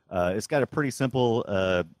shoulder. It's got a pretty simple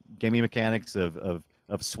gaming mechanics of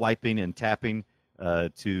swiping and tapping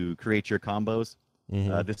to create your combos.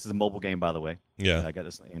 Mm-hmm. This is a mobile game, by the way. Yeah, I got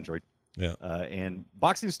this on Android. Yeah, and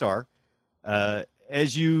Boxing Star,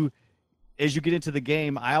 as you get into the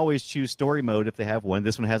game, I always choose story mode if they have one.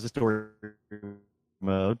 This one has a story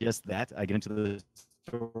mode. Yes, that I get into the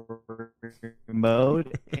story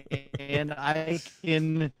mode, and I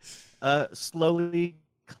can slowly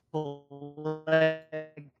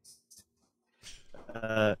collect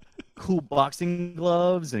cool boxing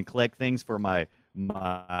gloves and collect things for my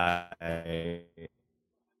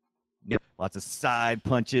lots of side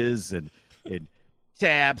punches and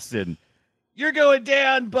taps and you're going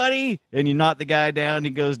down, buddy, and you knock the guy down, he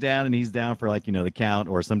goes down and he's down for like the count,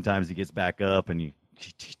 or sometimes he gets back up and you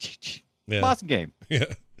boxing game. Yeah.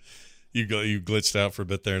 You glitched out for a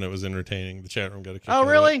bit there, and it was entertaining. The chat room got a kick. Oh,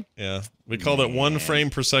 really? Yeah. We called it 1 frame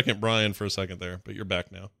per second, Brian, for a second there, but you're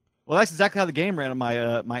back now. Well, that's exactly how the game ran on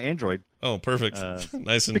my Android. Oh, perfect.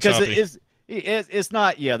 Nice and because choppy. It's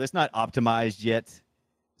not it's not optimized yet.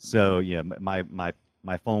 So yeah,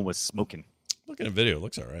 my phone was smoking. Looking at video, it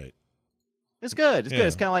looks all right. It's good. It's good.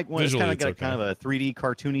 It's kind of like it's kind of got okay. kind of a 3D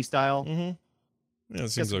cartoony style. Mm-hmm. Yeah, it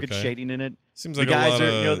seems okay. Good shading in it. Seems like a lot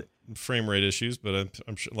of frame rate issues, but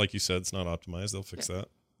I'm sure, like you said, it's not optimized. They'll fix that.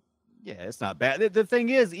 Yeah, it's not bad. The thing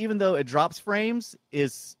is, even though it drops frames,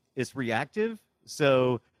 it's reactive.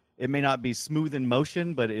 So it may not be smooth in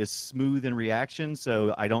motion, but it is smooth in reaction.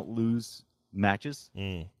 So I don't lose matches.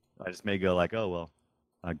 I just may go like, oh well,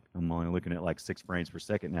 I'm only looking at like 6 frames per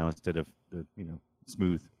second now instead of the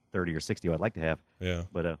smooth 30 or 60 I'd like to have. Yeah.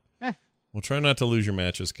 But well, try not to lose your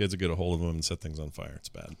matches. Kids will get a hold of them and set things on fire. It's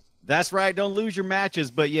bad. That's right. Don't lose your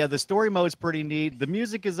matches. But yeah, the story mode's pretty neat. The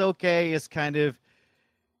music is okay. It's kind of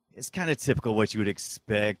typical what you would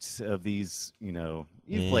expect of these.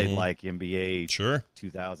 You've played like NBA, sure,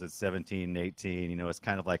 2017, 18. It's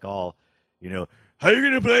kind of like all, how you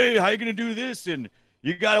gonna play? How you gonna do this? And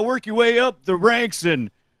you got to work your way up the ranks,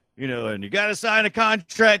 and and you got to sign a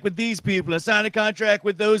contract with these people and sign a contract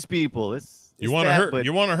with those people. You want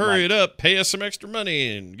to hurry it up, pay us some extra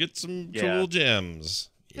money, and get some cool gems.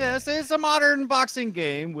 Yeah, it's a modern boxing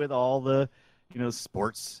game with all the,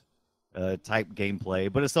 sports type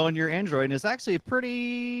gameplay, but it's on your Android, and it's actually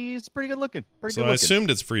pretty good looking. So I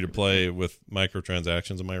assumed it's free to play with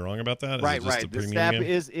microtransactions. Am I wrong about that? Right. This app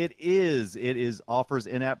is offers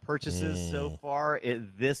in-app purchases so far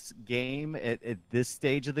at this game, at this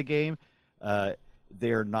stage of the game.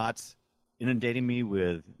 They're not inundating me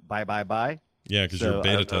with buy. Yeah, because you're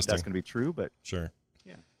beta testing. That's going to be true, but sure.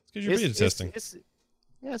 Yeah, it's because you're beta testing.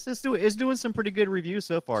 It's doing some pretty good reviews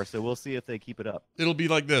so far, so we'll see if they keep it up. It'll be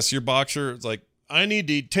like this. Your boxer, it's like, I need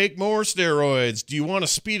to take more steroids. Do you want to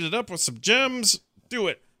speed it up with some gems? Do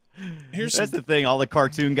it. That's the thing. All the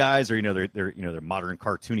cartoon guys are, they're modern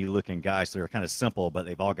cartoony looking guys, so they're kind of simple, but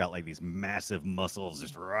they've all got like these massive muscles.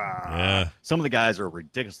 Just yeah. Some of the guys are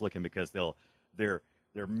ridiculous looking because their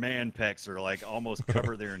man pecs are like almost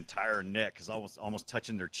cover their entire neck, is almost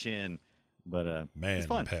touching their chin. But man it's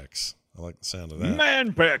fun. Pecs. I like the sound of that.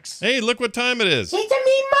 Man pecs. Hey, look what time it is. It's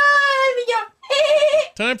me, Mario.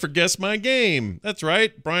 Time for Guess My Game. That's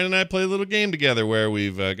right. Brian and I play a little game together where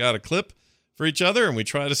we've got a clip for each other, and we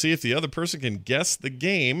try to see if the other person can guess the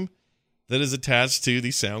game that is attached to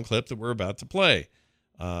the sound clip that we're about to play.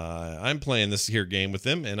 I'm playing this here game with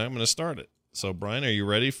them, and I'm going to start it. So, Brian, are you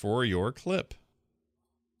ready for your clip?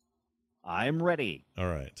 I'm ready. All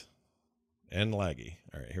right. And laggy.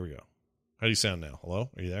 All right, here we go. How do you sound now? Hello?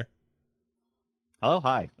 Are you there? Hello,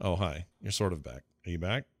 hi. Oh, hi. You're sort of back. Are you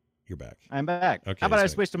back? You're back. I'm back. Okay. How about I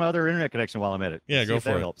switch to my other internet connection while I'm at it? Yeah, go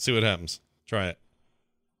for it. Helps. See what happens. Try it.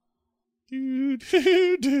 Do,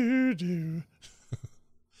 do, do, do.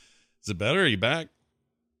 Is it better? Are you back?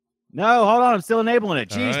 No, hold on. I'm still enabling it.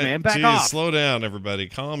 Jeez, right. man. Back off. Slow down, everybody.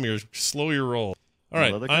 Slow your roll. All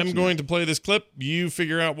right. I'm going to play this clip. You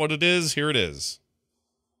figure out what it is. Here it is.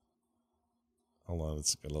 Hold on.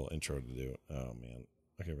 It's a little intro to do. Oh, man.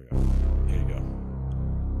 Okay, here we go. Here you go.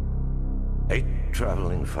 8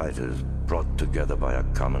 traveling fighters brought together by a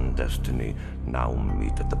common destiny now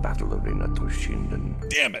meet at the battle arena Toshinden.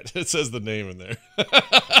 Damn it. It says the name in there.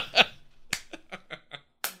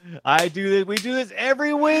 I do this. We do this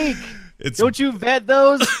every week. Don't you vet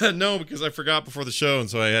those? No, because I forgot before the show, and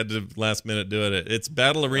so I had to last minute do it. It's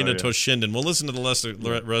Battle Arena Toshinden. We'll listen to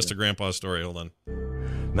the rest of Grandpa's story. Hold on.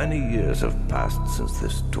 Many years have passed since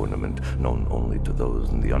this tournament, known only to those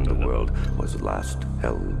in the underworld, was last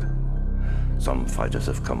held. Some fighters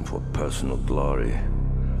have come for personal glory.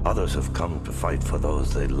 Others have come to fight for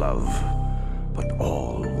those they love. But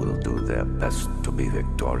all will do their best to be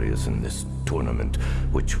victorious in this tournament,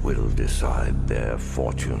 which will decide their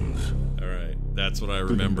fortunes. All right. That's what I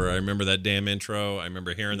remember. I remember that damn intro. I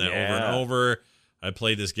remember hearing that over and over. I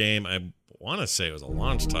played this game. I want to say it was a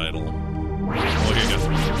launch title. Oh, here you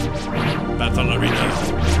go. Battle Arena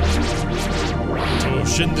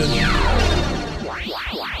Toshinden.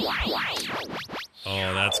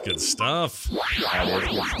 Oh, that's good stuff. That is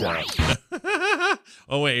good stuff.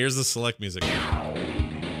 Oh, wait, here's the select music.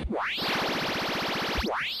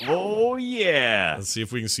 Oh, yeah. Let's see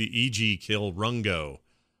if we can see EG kill Rungo.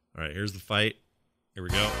 All right, here's the fight. Here we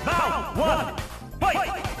go. Bout 1.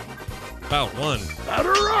 Fight. Bout 1.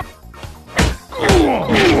 Batter up!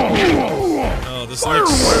 Oh, this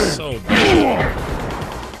looks so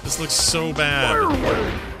bad. This looks so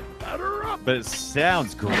bad. But it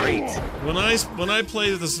sounds great. When I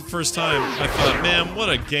played this the first time, I thought, man, what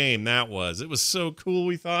a game that was. It was so cool,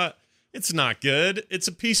 we thought. It's not good. It's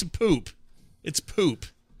a piece of poop. It's poop.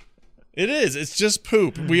 It is. It's just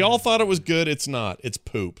poop. We all thought it was good. It's not. It's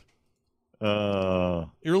poop. Early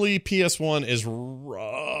PS1 is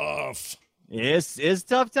rough. It's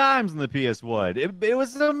tough times in the PS1. It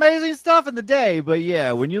was amazing stuff in the day, but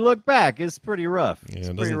yeah, when you look back, it's pretty rough. It's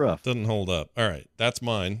pretty rough. Doesn't hold up. All right, that's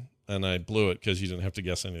mine. And I blew it because you didn't have to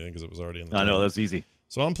guess anything because it was already in the I know, that's easy.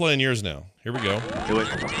 So I'm playing yours now. Here we go. Do it.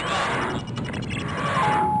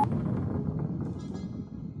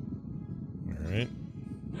 All right.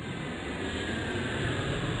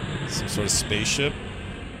 Some sort of spaceship.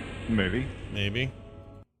 Maybe.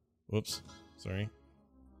 Whoops. Sorry.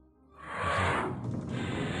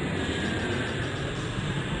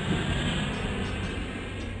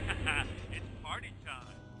 It's party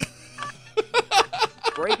time.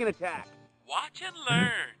 Break and attack. Watch and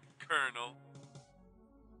learn, Colonel.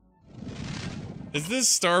 Is this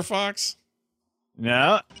Star Fox?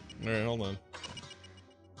 No. All right, hold on.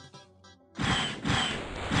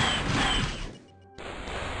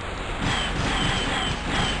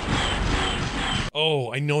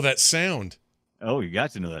 Oh, I know that sound. Oh, you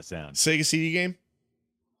got to know that sound. Sega CD game?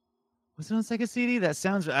 Was it on Sega CD? That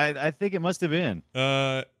sounds. I think it must have been.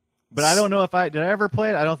 But But I don't know if did I ever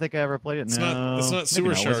play it. I don't think I ever played it. It's No, not Maybe Sewer not.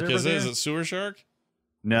 Was Shark, it is ever it? Is there? it Sewer Shark?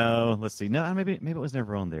 No, let's see. No, maybe it was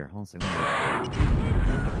never on there. Hold on a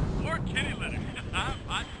second. More kitty litter. I'm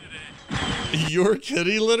hot today. Your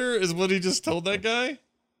kitty litter is what he just told that guy?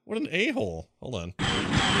 What an a-hole. Hold on.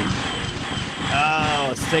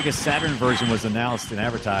 Oh, Sega Saturn version was announced and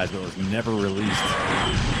advertised, but was never released.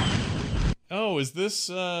 Oh, is this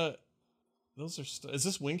is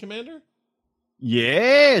this Wing Commander?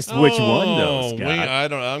 Yes. Which one though, Scott? I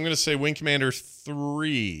don't know. I'm going to say Wing Commander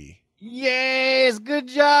 3. Yes, good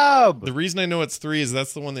job. The reason I know it's 3 is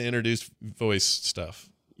that's the one that introduced voice stuff.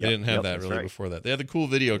 They didn't have that that's really right. before that. They had the cool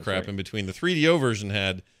video crap in between. The 3DO version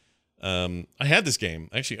had I had this game.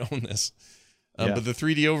 I actually own this. But the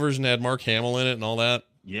 3DO version had Mark Hamill in it and all that.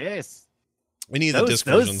 Yes. Any of the disc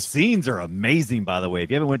those versions. scenes are amazing, by the way. If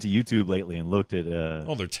you haven't went to YouTube lately and looked at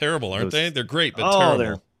Oh, they're terrible, aren't they? They're great, but Oh,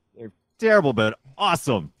 terrible. they're terrible, but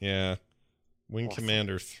awesome. Yeah. Wing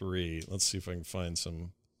Commander 3. Let's see if I can find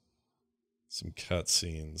some cut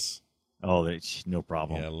scenes. Oh, no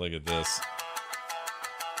problem. Yeah, look at this.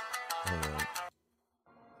 Hold on.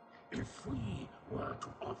 If we were to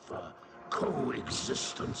offer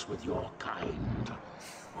coexistence with your kind,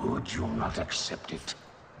 would you not accept it?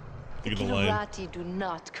 Look at the line. Kilorati do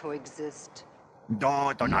not coexist. And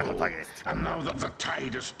now that the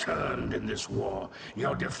tide has turned in this war,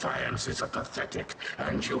 your defiance is a pathetic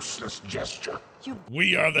and useless gesture.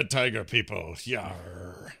 We are the Tiger People.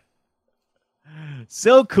 Yar.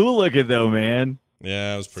 So cool looking though, man.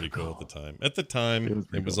 Yeah, it was pretty cool at the time. At the time,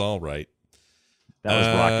 it was all right. That was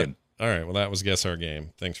rocking. All right, well, that was Guess Our Game.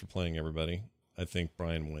 Thanks for playing, everybody. I think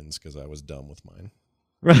Brian wins because I was dumb with mine.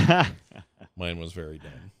 Mine was very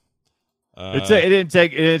dumb. It didn't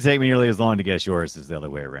take me nearly as long to guess yours as the other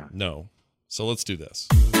way around. No. So let's do this.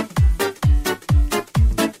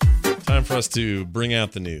 Time for us to bring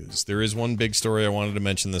out the news. There is one big story I wanted to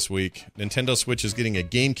mention this week. Nintendo Switch is getting a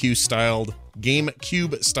GameCube-styled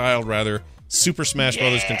Super Smash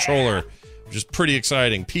Bros. Controller, which is pretty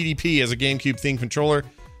exciting. PDP as a GameCube-themed controller,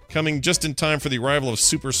 coming just in time for the arrival of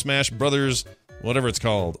Super Smash Brothers, whatever it's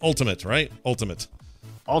called. Ultimate, right? Ultimate.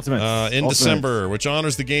 In December, which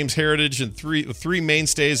honors the game's heritage and three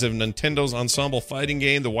mainstays of Nintendo's ensemble fighting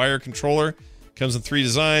game. The Wire controller comes in 3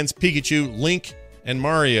 designs: Pikachu, Link, and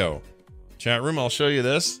Mario. Chat room, I'll show you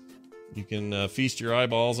this. You can feast your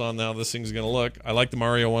eyeballs on how this thing's going to look. I like the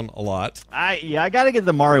Mario one a lot. I got to get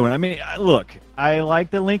the Mario one. I mean, look, I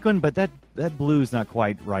like the Link one, but that blue's not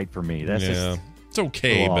quite right for me. That's just it's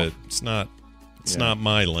okay, cool. but it's not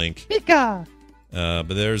my Link. Pika. But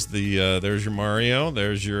there's there's your Mario,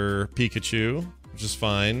 there's your Pikachu, which is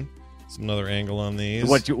fine. Some another angle on these.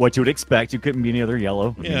 What you would expect? You couldn't be any other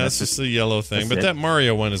yellow. I mean, it's just a yellow thing. But that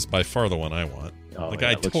Mario one is by far the one I want. Oh,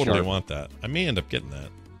 I totally sharp. want that. I may end up getting that.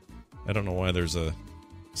 I don't know why there's a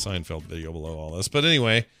Seinfeld video below all this. But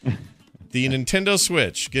anyway, the Nintendo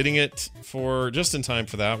Switch, getting it for just in time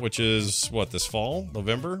for that, which is, this fall?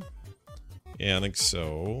 November? Yeah, I think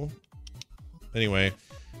so. Anyway,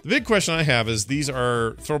 the big question I have is these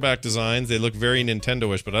are throwback designs. They look very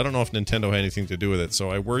Nintendo-ish, but I don't know if Nintendo had anything to do with it. So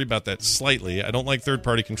I worry about that slightly. I don't like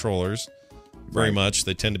third-party controllers very much.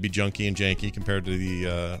 They tend to be junky and janky compared to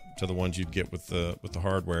the ones you'd get with the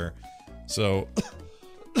hardware. So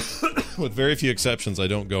with very few exceptions, I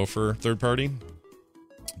don't go for third-party.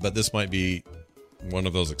 But this might be one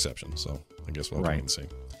of those exceptions. So I guess we'll have to wait and see.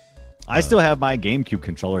 I still have my GameCube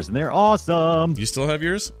controllers, and they're awesome. You still have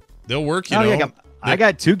yours? They'll work, you know. Yeah, I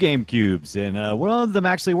got 2 GameCubes, and one of them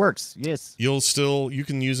actually works. Yes. You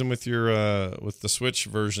can use them with your with the Switch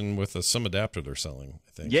version with some adapter they're selling,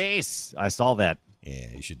 I think. Yes, I saw that. Yeah,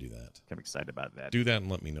 you should do that. I'm excited about that. Do that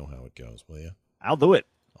and let me know how it goes, will you? I'll do it.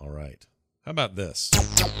 All right. How about this?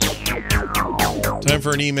 Time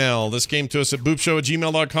for an email. This came to us at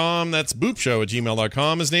boopshow@gmail.com. That's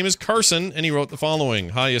boopshow@gmail.com. His name is Carson, and he wrote the following.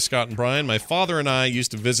 Hiya, Scott and Brian. My father and I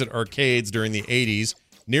used to visit arcades during the 80s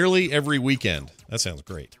nearly every weekend. That sounds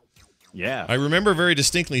great. Yeah. I remember very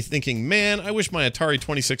distinctly thinking, man, I wish my Atari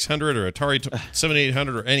 2600 or Atari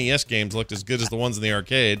 7800 or NES games looked as good as the ones in the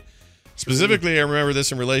arcade. Specifically, I remember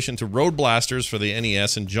this in relation to Road Blasters for the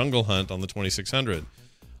NES and Jungle Hunt on the 2600.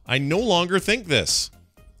 I no longer think this,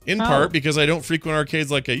 in part because I don't frequent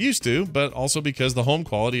arcades like I used to, but also because the home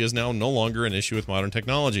quality is now no longer an issue with modern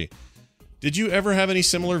technology. Did you ever have any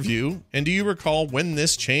similar view? And do you recall when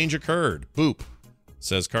this change occurred? Boop,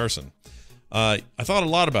 says Carson. I thought a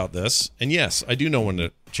lot about this, and yes, I do know when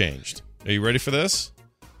it changed. Are you ready for this?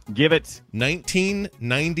 Give it.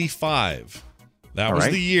 1995. That was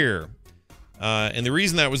the year. And the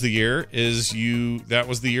reason that was the year is that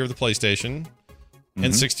was the year of the PlayStation,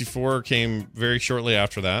 and 64 came very shortly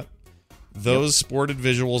after that. Those sported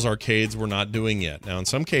visuals arcades were not doing yet. Now, in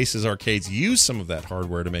some cases, arcades use some of that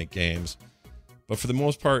hardware to make games, but for the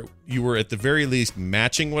most part, you were at the very least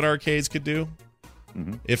matching what arcades could do,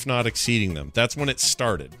 if not exceeding them. That's when it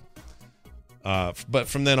started. But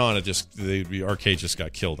from then on, the arcade just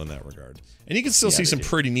got killed in that regard. And you can still see some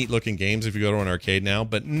pretty neat-looking games if you go to an arcade now,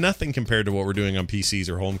 but nothing compared to what we're doing on PCs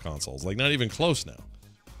or home consoles. Like, not even close now.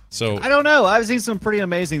 So I don't know. I've seen some pretty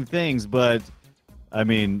amazing things, but I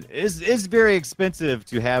mean, it's very expensive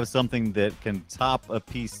to have something that can top a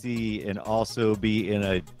PC and also be in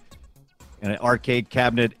an arcade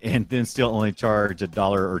cabinet and then still only charge $1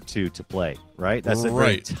 or $2 to play. Right? That's a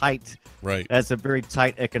very tight. Right. That's a very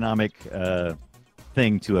tight economic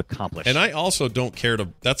thing to accomplish. And I also don't care to.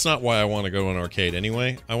 That's not why I want to go to an arcade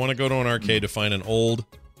anyway. I want to go to an arcade to find an old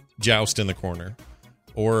Joust in the corner,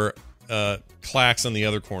 or Clax in the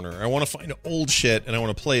other corner. I want to find old shit and I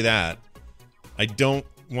want to play that. I don't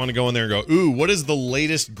want to go in there and go, ooh, what is the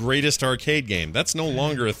latest, greatest arcade game? That's no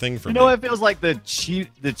longer a thing for me. You know what feels like the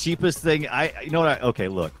cheapest thing? Okay,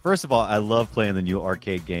 look. First of all, I love playing the new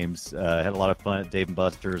arcade games. I had a lot of fun at Dave &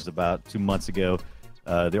 Buster's about 2 months ago.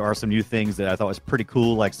 There are some new things that I thought was pretty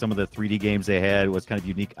cool, like some of the 3D games they had was kind of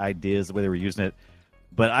unique ideas, the way they were using it.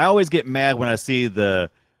 But I always get mad when I see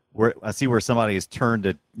where somebody has turned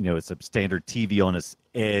it's a standard TV on its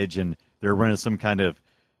edge and they're running some kind of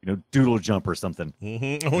doodle jump or something.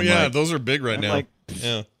 Oh, yeah, those are big right now.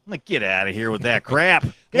 I'm like, get out of here with that crap.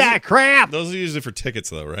 Crap. Those are usually for tickets,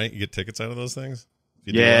 though, right? You get tickets out of those things?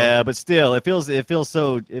 Yeah, but still, it feels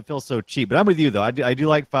so cheap. But I'm with you, though. I do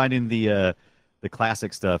like finding the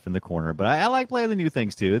classic stuff in the corner, but I like playing the new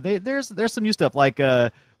things, too. There's some new stuff, like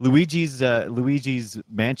Luigi's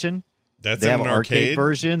Mansion. That's they have an arcade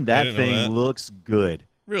version. That thing looks good.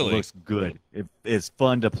 Really? It looks good. It's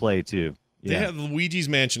fun to play, too. They have Luigi's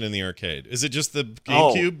Mansion in the arcade. Is it just the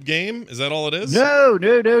GameCube game? Is that all it is? No.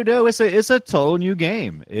 It's a total new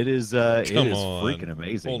game. It is freaking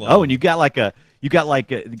amazing. Hold on. Oh, and you got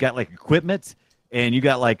equipment, and you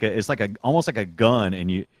got it's almost like a gun, and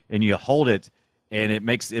you hold it, and it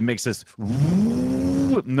makes this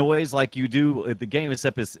noise like you do at the game,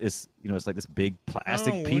 except it's like this big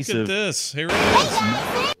plastic piece of. Look at this. Here it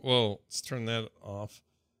is. Whoa, let's turn that off.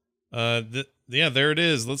 There it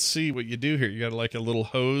is. Let's see what you do here. You got like a little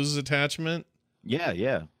hose attachment.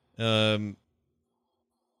 Yeah.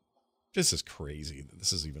 This is crazy that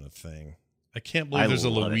this is even a thing. I can't believe there's a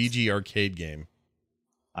Luigi arcade game.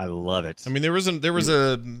 I love it. I mean, there was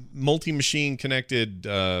a multi-machine connected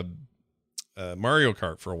Mario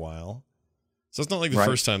Kart for a while, so it's not like the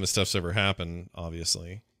first time this stuff's ever happened.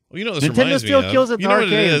 Obviously, well, this Nintendo reminds still me of. kills it in You the know what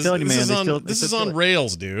it arcade. is? I'm telling you, This is on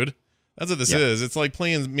rails, dude. That's what this is. It's like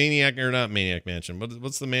playing Maniac Mansion.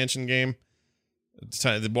 What's the Mansion game?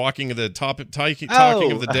 The Walking of the Talking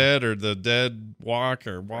of the Dead, or the Dead Walk,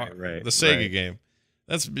 or the Sega game.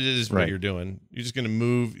 That's just what you're doing. You're just going to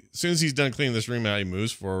move. As soon as he's done cleaning this room out, he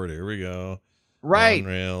moves forward. Here we go. Right. On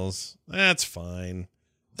rails. That's fine.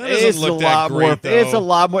 That It's doesn't look that great, though. It's a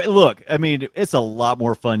lot more. Look, I mean, it's a lot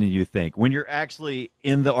more fun than you think when you're actually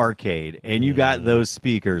in the arcade and you got those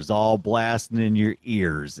speakers all blasting in your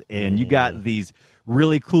ears, and you got these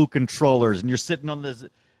really cool controllers, and you're sitting on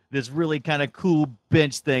this really kind of cool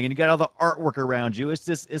bench thing, and you got all the artwork around you. It's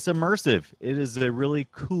immersive. It is a really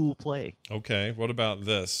cool play. Okay, what about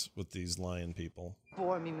this with these lion people?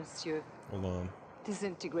 Bore me, monsieur. Hold on.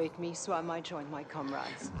 Disintegrate me so I might join my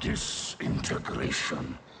comrades.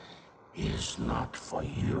 Disintegration is not for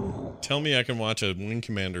you. Tell me I can watch a Wing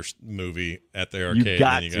Commander movie at the arcade, You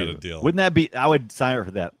got and you got a deal. Wouldn't that be? I would sign up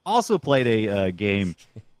for that. Also played a game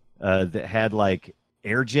that had like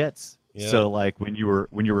air jets. Yeah. So like when you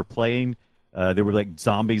were playing, there were like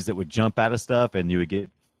zombies that would jump out of stuff, and you would get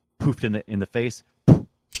poofed in the face.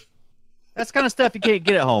 That's kind of stuff you can't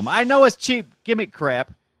get at home. I know it's cheap gimmick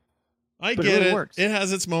crap. I get it. Works. It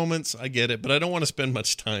has its moments. I get it, but I don't want to spend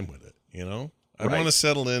much time with it. I want to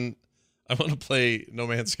settle in. I want to play No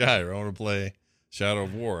Man's Sky, or I want to play Shadow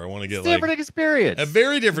of War. I want to get different experience. A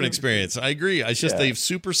very different experience. I agree. It's just they've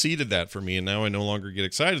superseded that for me, and now I no longer get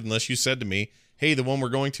excited unless you said to me, "Hey, the one we're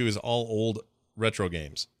going to is all old retro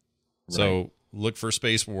games." Right. So look for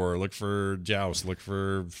Space War, look for Joust, look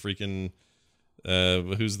for freaking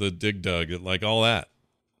who's the Dig Dug, like all that.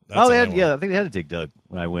 I think they had a Dig Dug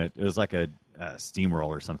when I went. It was like a Steamroll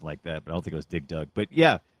or something like that, but I don't think it was Dig Dug. But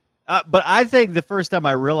yeah, but I think the first time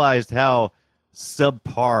I realized how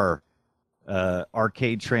subpar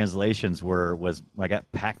arcade translations was I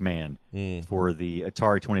got Pac-Man for the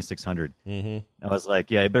Atari 2600. I was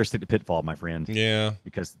like, yeah, you better stick to Pitfall, my friend. Yeah,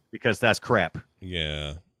 because that's crap.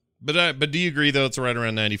 Yeah, but do you agree though? It's right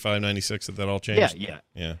around 95, 96 that all changed. Yeah,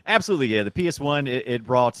 absolutely. Yeah, the PS1 it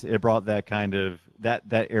brought that kind of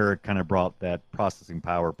that era kind of brought that processing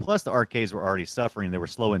power. Plus, the arcades were already suffering; they were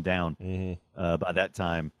slowing down by that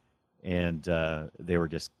time, and they were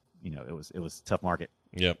just it was a tough market.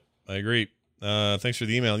 Yep. I agree. Thanks for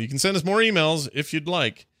the email. You can send us more emails if you'd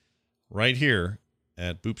like right here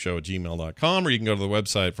at boopshow@gmail.com, or you can go to the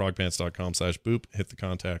website, frogpants.com/boop, hit the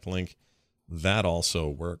contact link. That also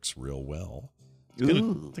works real well. I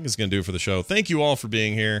think it's going to do it for the show. Thank you all for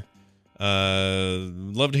being here.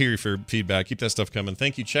 Love to hear your feedback. Keep that stuff coming.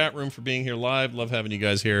 Thank you, chat room, for being here live. Love having you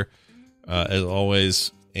guys here, as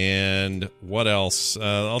always. And what else?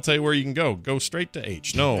 I'll tell you where you can go. Go straight to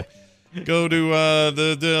H. No. Go to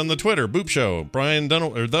the on the Twitter, Boop Show, Brian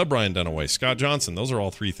Dunaway, Scott Johnson. Those are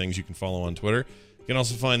all three things you can follow on Twitter. You can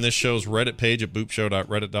also find this show's Reddit page at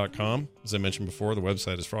boopshow.reddit.com. As I mentioned before, the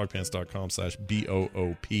website is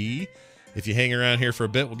frogpants.com/BOOP. If you hang around here for a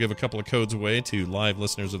bit, we'll give a couple of codes away to live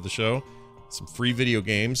listeners of the show. Some free video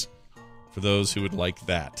games for those who would like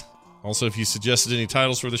that. Also, if you suggested any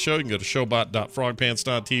titles for the show, you can go to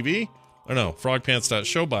showbot.frogpants.tv. Or no,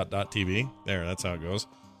 frogpants.showbot.tv. There, that's how it goes.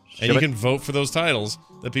 And you can vote for those titles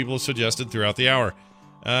that people have suggested throughout the hour.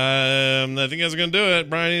 I think that's going to do it.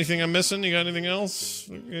 Brian, anything I'm missing? You got anything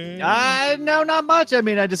else? Okay. No, not much. I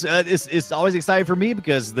mean, I just it's always exciting for me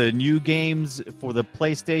because the new games for the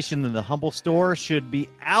PlayStation and the Humble Store should be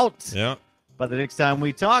out by the next time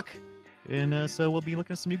we talk. And so we'll be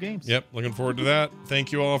looking at some new games. Yep, looking forward to that.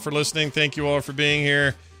 Thank you all for listening. Thank you all for being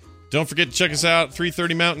here. Don't forget to check us out,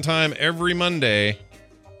 3:30 Mountain Time every Monday.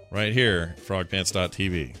 Right here,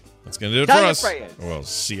 frogpants.tv. That's going to do it for us. We'll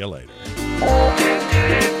see you later.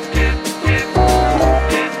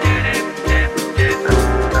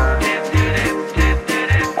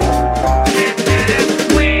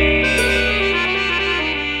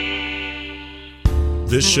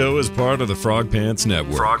 This show is part of the Frog Pants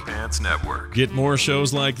Network. Frog Pants Network. Get more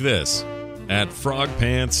shows like this at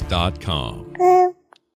frogpants.com.